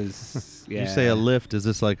yeah. You say a lift? Is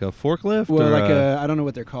this like a forklift? Well, or like I don't know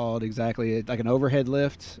what they're called exactly. It's like an overhead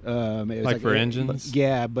lift. It was Like for engines?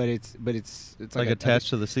 Yeah, but it's like attached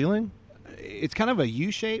to the ceiling? It's kind of a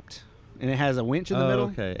U-shaped, and it has a winch in the middle.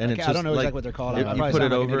 Okay, and Like, it's I don't just know like exactly what they're called. You I probably put it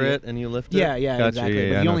sound like an over idiot. it and you lift it? Yeah, Gotcha, exactly. yeah,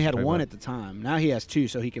 But I he know only what had you're one talking at the time. Now he has two,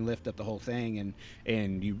 so he can lift up the whole thing,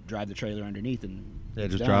 and you drive the trailer underneath and Yeah,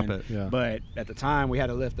 it's just done. drop it. Yeah. But at the time, we had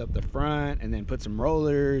to lift up the front and then put some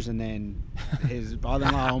rollers, and then his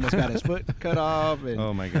father-in-law almost got his foot cut off. And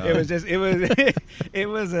Oh my God. It was it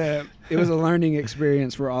was a learning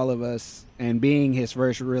experience for all of us. And being his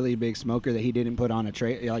first really big smoker that he didn't put on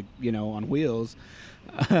on wheels.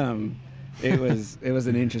 It was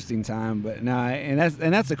an interesting time, but no, and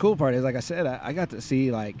that's the cool part is, like I said, I got to see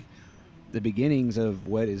like the beginnings of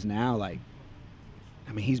what is now like.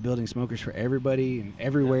 I mean, he's building smokers for everybody and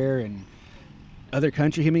everywhere and other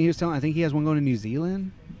country. I mean, he was telling, I think he has one going to New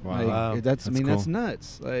Zealand. Wow. Like, Wow. That's Cool. that's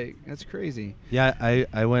nuts. Like, that's crazy. Yeah,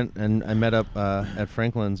 I went and I met up at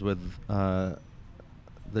Franklin's with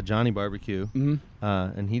the Johnny Barbecue, Mm-hmm.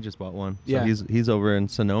 and he just bought one. So Yeah. he's over in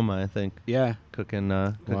Sonoma, I think, Yeah. cooking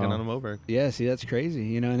on a Moberg. Yeah. See, that's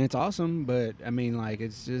crazy. And it's awesome, but I mean, like,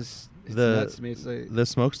 it's just it's The- nuts to me. It's like, The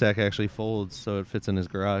smokestack actually folds so it fits in his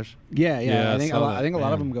garage. yeah. Yeah, I think I saw I think a that,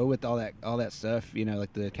 lot of man. them go with all that stuff.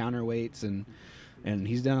 Like the counterweights and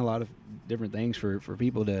he's done a lot of different things for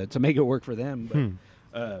people to make it work for them.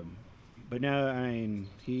 But no, I mean,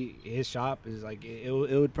 his shop is like it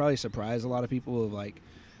would probably surprise a lot of people of like,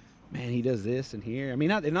 man, he does this and here. I mean,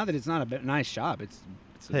 not that it's not a nice shop. It's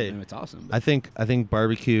Hey, it's awesome. I think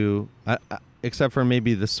barbecue, except for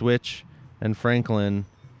maybe the Switch and Franklin,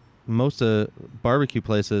 most of barbecue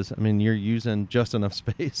places, I mean, you're using just enough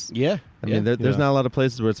space. Yeah. I mean, there's not a lot of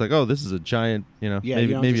places where it's like, oh, this is a giant, Yeah, you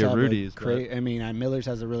don't maybe just a have Rudy's. I mean, Miller's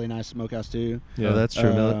has a really nice smokehouse too. Oh, that's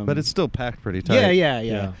true. But it's still packed pretty tight.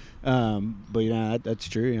 Yeah. But that's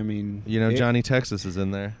true. I mean, Johnny Texas is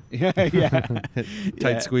in there. Yeah. Tight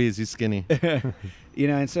Yeah. squeeze. He's skinny.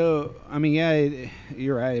 And so I mean,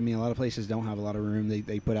 you're right. I mean, a lot of places don't have a lot of room.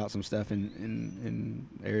 They put out some stuff in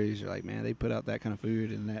areas. You're like, man, they put out that kind of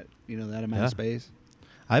food and that that amount of space.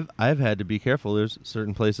 I've had to be careful. There's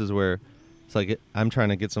certain places where it's like I'm trying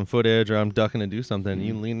to get some footage or I'm ducking to do something.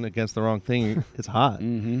 You lean against the wrong thing, it's hot.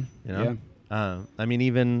 Mm-hmm. I mean,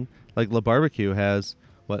 even like La Barbecue has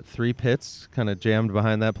 3 pits kind of jammed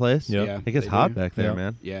behind that place. Yep. Yeah, It gets they hot do. back there, Yep.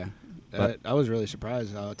 man. Yeah. But- I was really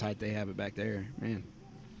surprised how tight they have it back there, man.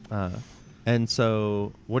 And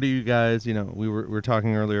so, what do you guys? We were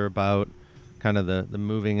talking earlier about kind of the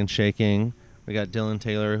moving and shaking. We got Dylan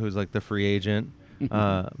Taylor, who's like the free agent.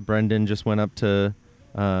 Brendan just went up to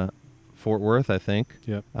Fort Worth, I think.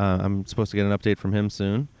 Yep. I'm supposed to get an update from him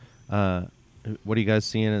soon. What are you guys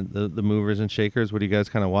seeing in the movers and shakers? What are you guys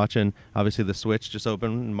kind of watching? Obviously, the Switch just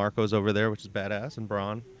opened, and Marco's over there, which is badass, and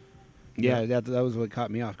Braun. Yeah, that was what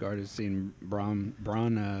caught me off guard, is seeing Braun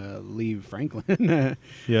leave Franklin.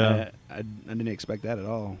 Yeah. I didn't expect that at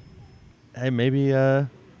all. Hey, maybe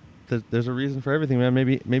there's a reason for everything, man.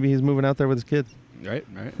 Maybe he's moving out there with his kids. Right.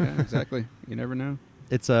 Yeah, exactly. You never know.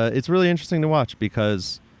 It's really interesting to watch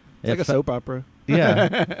because It's like a soap opera.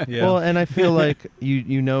 Yeah. Yeah. Well, and I feel like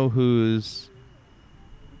you know who's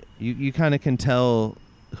you kind of can tell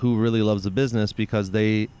who really loves the business because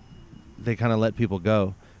they kind of let people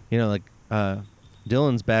go. Like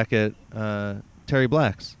Dylan's back at Terry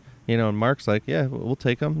Black's, and Mark's like, yeah, we'll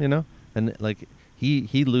take him, and like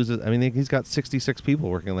he loses. I mean, he's got 66 people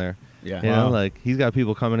working there. Yeah. You know, like he's got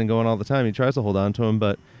people coming and going all the time. He tries to hold on to them,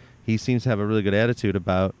 but he seems to have a really good attitude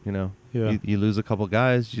about, Yeah. you lose a couple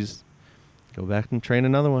guys, you just go back and train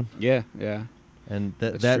another one. Yeah. And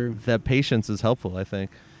That's true. that patience is helpful, I think.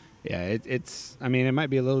 Yeah, it's. I mean, it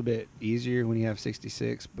might be a little bit easier when you have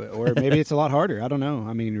 66, or maybe it's a lot harder. I don't know.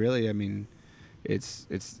 I mean, really, it's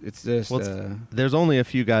just Well, there's only a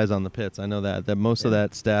few guys on the pits. I know that most of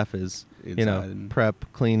that staff is prep,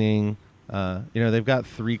 cleaning. They've got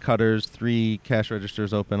 3 cutters, 3 cash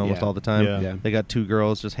registers open almost all the time. Yeah. They got 2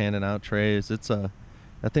 girls just handing out trays.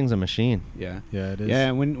 That thing's a machine. Yeah, it is. Yeah,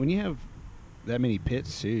 and when you have that many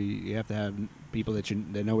pits too, you have to have people that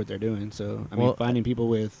know what they're doing. So I mean, finding people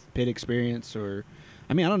with pit experience, or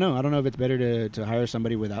I don't know if it's better to hire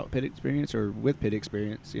somebody without pit experience or with pit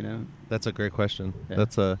experience. That's a great question.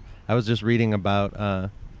 Yeah. I was just reading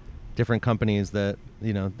about different companies that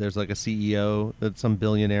there's like a CEO that's some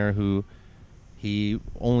billionaire who he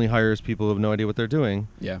only hires people who have no idea what they're doing.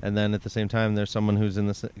 Yeah. And then at the same time, there's someone who's in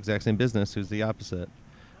the exact same business who's the opposite.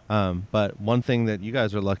 But one thing that you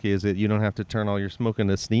guys are lucky is that you don't have to turn all your smoke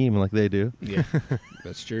into steam like they do. Yeah,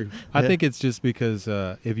 that's true. I think it's just because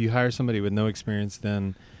if you hire somebody with no experience,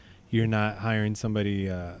 then you're not hiring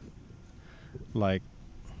somebody like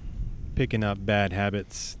picking up bad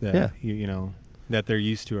habits that that they're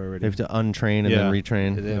used to already. They have to untrain and then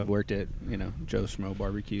retrain. They've worked at Joe Schmo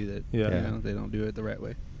Barbecue that they don't do it the right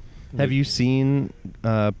way. Have you seen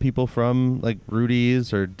people from like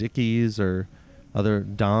Rudy's or Dickie's or other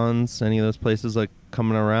Don's, any of those places, like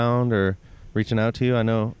coming around or reaching out to you? I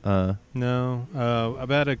know. No. I've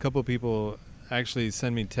had a couple people actually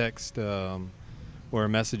send me text or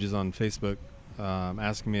messages on Facebook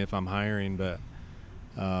asking me if I'm hiring, but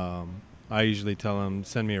I usually tell them,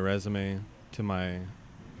 send me a resume to my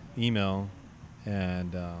email,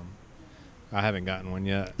 and I haven't gotten one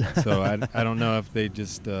yet. So I don't know if they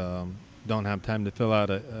just don't have time to fill out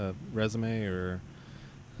a resume, or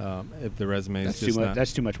if the resume is just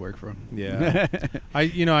that's too much work for them. Yeah.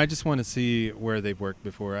 I just want to see where they've worked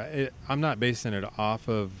before. I'm not basing it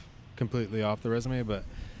completely off the resume, but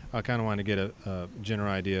I kind of want to get a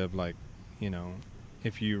general idea of, like,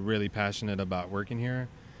 if you're really passionate about working here,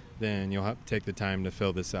 then you'll have to take the time to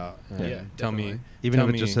fill this out. Tell me. Even if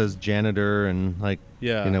it just says janitor and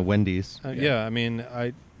Wendy's. I mean,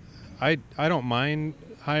 I don't mind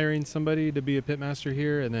hiring somebody to be a pitmaster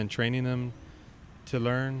here and then training them to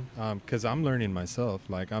learn, because I'm learning myself.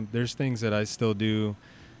 Like, there's things that I still do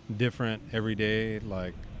different every day.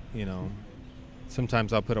 Like,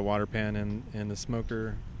 sometimes I'll put a water pan in the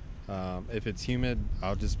smoker. If it's humid,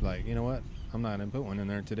 I'll just be like, you know what? I'm not going to put one in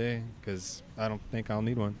there today because I don't think I'll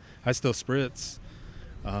need one. I still spritz.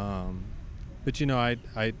 But, I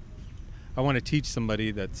want to teach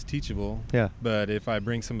somebody that's teachable. Yeah. But if I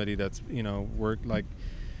bring somebody that's, like,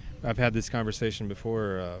 I've had this conversation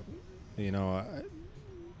before,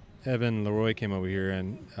 Evan Leroy came over here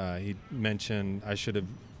and he mentioned I should have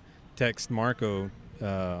texted Marco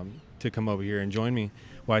to come over here and join me.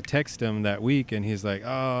 Well, I texted him that week, and he's like,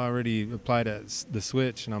 I already applied at the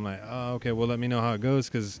Switch. And I'm like, oh, okay, well, let me know how it goes,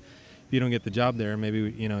 because if you don't get the job there,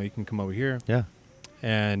 maybe, you can come over here. Yeah.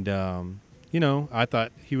 And, I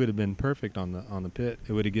thought he would have been perfect on the pit.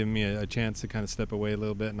 It would have given me a chance to kind of step away a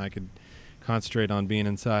little bit, and I could concentrate on being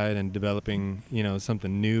inside and developing,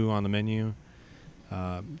 something new on the menu.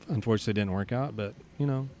 Unfortunately, it didn't work out, but,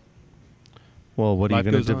 Well, what are you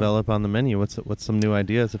going to develop on the menu? What's some new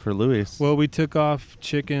ideas for Louie? Well, we took off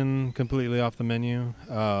chicken completely off the menu.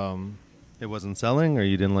 It wasn't selling, or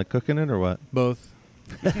you didn't like cooking it, or what? Both.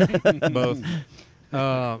 Both.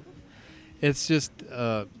 It's just,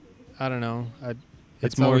 I don't know.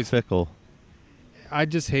 It's more always fickle. I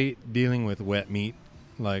just hate dealing with wet meat,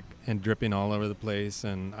 and dripping all over the place.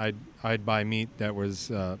 And I'd buy meat that was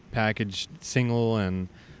packaged single, and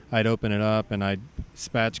I'd open it up and I'd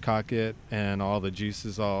spatchcock it, and all the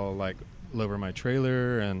juices all over my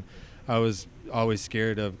trailer, and I was always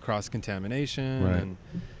scared of cross contamination. Right.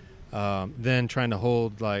 And then trying to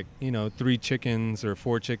hold 3 chickens or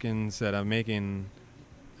 4 chickens that I'm making,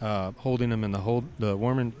 holding them in the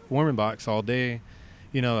warming box all day.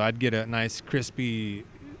 I'd get a nice crispy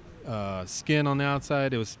skin on the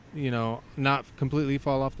outside. It was not completely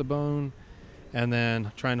fall off the bone. And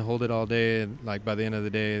then trying to hold it all day, by the end of the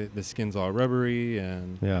day, the skin's all rubbery.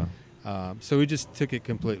 And so we just took it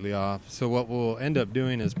completely off. So what we'll end up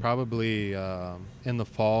doing is probably in the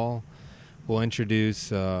fall, we'll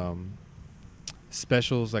introduce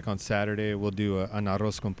specials. Like on Saturday, we'll do an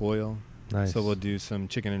arroz con pollo. Nice. So we'll do some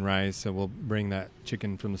chicken and rice. So we'll bring that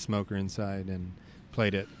chicken from the smoker inside and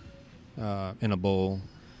plate it in a bowl.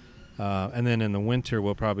 And then in the winter,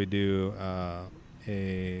 we'll probably do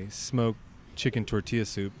a smoked chicken tortilla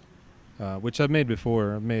soup, which I've made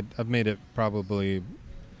before. I've made it probably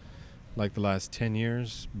the last 10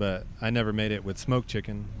 years, but I never made it with smoked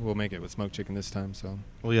chicken. We'll make it with smoked chicken this time. So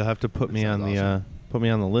well, you'll have to put me on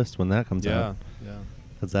the list when that comes out. Yeah.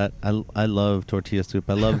 because I love tortilla soup.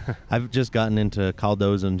 I've just gotten into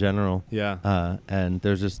caldos in general. Yeah. And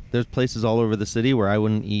there's places all over the city where I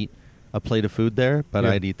wouldn't eat a plate of food there, but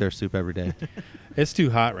I'd eat their soup every day. It's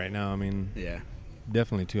too hot right now. I mean, Yeah.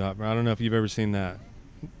 definitely too hot. I don't know if you've ever seen that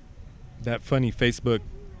funny Facebook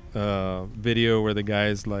video where the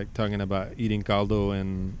guy's like talking about eating caldo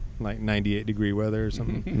in like 98-degree weather or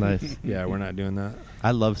something. Nice. Yeah, we're not doing that.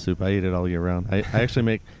 I love soup. I eat it all year round. I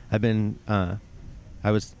actually I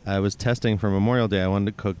was testing for Memorial Day. I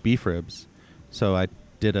wanted to cook beef ribs. So I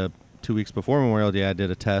did 2 weeks before Memorial Day, I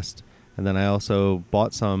did a test. And then I also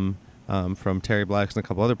bought some from Terry Black's and a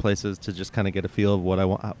couple other places to just kind of get a feel of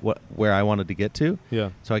where I wanted to get to. Yeah.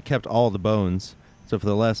 So I kept all the bones. So for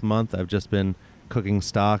the last month, I've just been cooking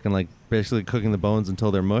stock and like basically cooking the bones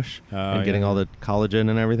until they're mush and getting all the collagen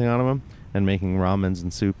and everything out of them and making ramens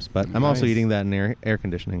and soups. But I'm also eating that in air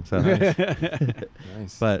conditioning. So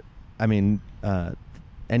Nice. But I mean,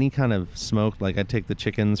 any kind of smoked, like I take the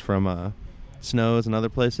chickens from Snow's and other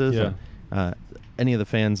places. Yeah. Any of the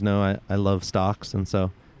fans know I love stocks, and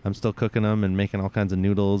so I'm still cooking them and making all kinds of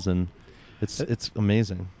noodles, and it's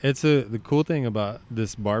amazing. The cool thing about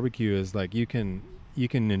this barbecue is like you can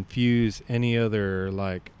infuse any other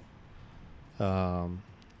like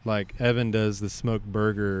Evan does the smoked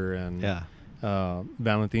burger, and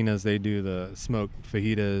Valentina's, they do the smoked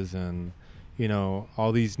fajitas, and you know,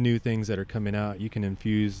 all these new things that are coming out. You can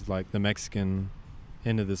infuse like the Mexican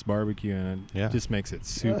into this barbecue, and it just makes it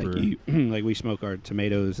super. Like we smoke our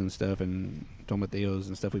tomatoes and stuff and tomatillos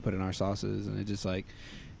and stuff we put in our sauces, and it just like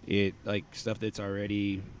stuff that's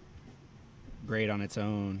already great on its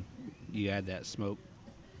own. You add that smoke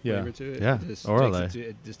flavor to it. Yeah,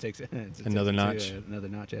 it just takes it another notch. Another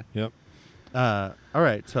notch. Yeah. Yep. All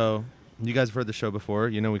right, so you guys have heard the show before.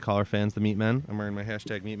 You know we call our fans the Meat Men. I'm wearing my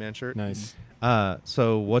 #MeatMan shirt. Nice.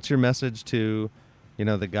 So what's your message to, you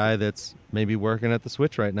know, the guy that's maybe working at the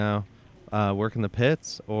Switch right now, working the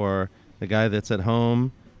pits, or the guy that's at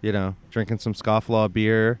home, you know, drinking some Scofflaw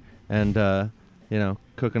beer and, you know,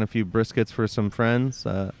 cooking a few briskets for some friends?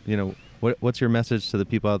 You know, what's your message to the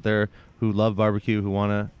people out there who love barbecue,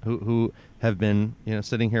 who have been, you know,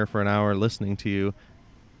 sitting here for an hour listening to you,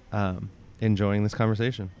 enjoying this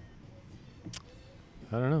conversation?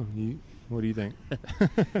 I don't know. What do you think?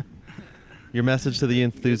 Your message to the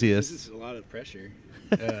enthusiasts. This is a lot of pressure.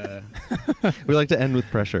 We like to end with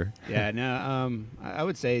pressure. Yeah, no, I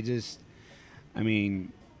would say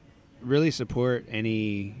really support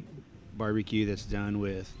any barbecue that's done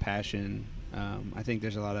with passion. I think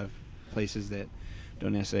there's a lot of places that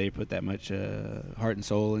don't necessarily put that much heart and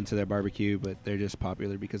soul into their barbecue, but they're just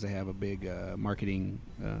popular because they have a big marketing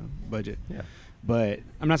budget. Yeah. But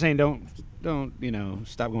I'm not saying don't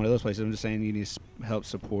stop going to those places. I'm just saying you need to help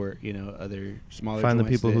support other smaller. Find the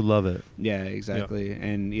people who love it. Yeah, exactly. Yep.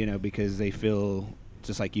 And because they feel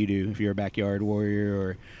just like you do. If you're a backyard warrior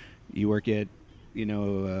or you work at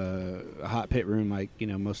a hot pit room like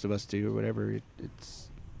most of us do or whatever,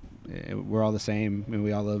 we're all the same and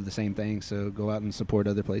we all love the same thing. So go out and support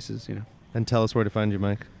other places. And tell us where to find you,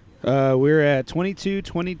 Mike. We're at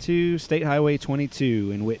 2222 State Highway 22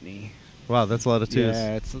 in Whitney. Wow, that's a lot of twos.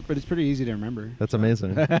 Yeah, but it's pretty easy to remember. That's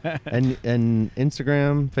amazing. and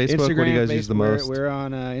Instagram, Facebook, what do you guys use the most? We're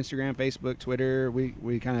on Instagram, Facebook, Twitter.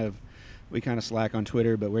 We kind of slack on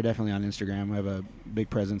Twitter, but we're definitely on Instagram. We have a big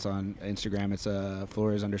presence on Instagram. It's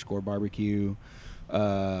Flores_barbecue.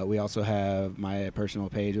 We also have my personal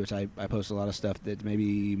page, which I post a lot of stuff that's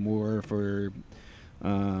maybe more for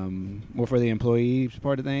the employee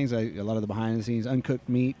part of things. A lot of the behind the scenes uncooked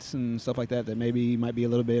meats and stuff like that maybe might be a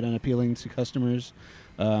little bit unappealing to customers.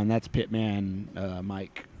 And that's Pitman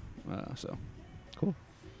Mike. So cool.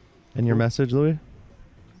 And your message, Louie?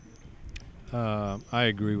 I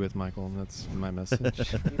agree with Michael. That's my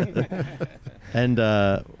message. And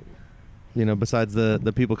besides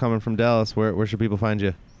the people coming from Dallas, where should people find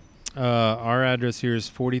you? Our address here is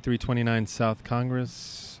 4329 South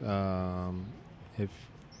Congress. If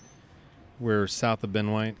we're south of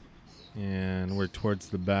Ben White, and we're towards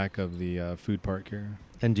the back of the food park here.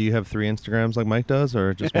 And do you have 3 Instagrams like Mike does,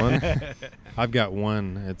 or just one? I've got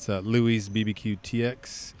one. It's Louie's BBQ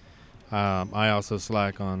TX. I also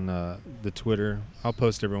slack on the Twitter. I'll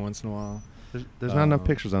post every once in a while. There's not enough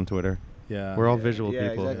pictures on Twitter. Yeah, we're all visual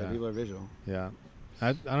people. Exactly. Yeah. People are visual. Yeah,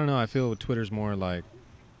 I don't know. I feel Twitter's more like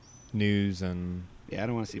news and. Yeah, I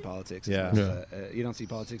don't want to see politics. Yeah. You don't see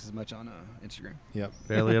politics as much on Instagram. Yep.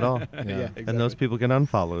 Barely at all. Yeah. Exactly. And those people get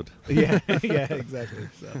unfollowed. Yeah, exactly.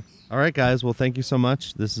 So. All right, guys. Well, thank you so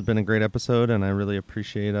much. This has been a great episode, and I really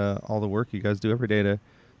appreciate all the work you guys do every day to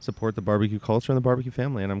support the barbecue culture and the barbecue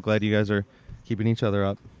family. And I'm glad you guys are keeping each other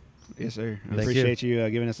up. Yes, sir. I Thank appreciate you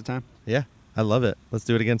giving us the time. Yeah, I love it. Let's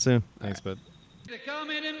do it again soon. Thanks, bud. They come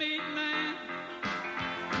in and meet man.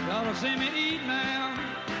 Y'all to see me eat now.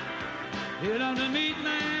 Here on the meat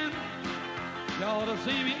man. Y'all to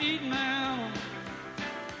see me eat now.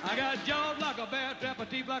 I got jaws like a bear trap, a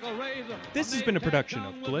teeth like a razor. This has been a production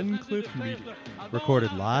of Glencliff Media,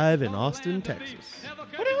 recorded live in Austin, Texas.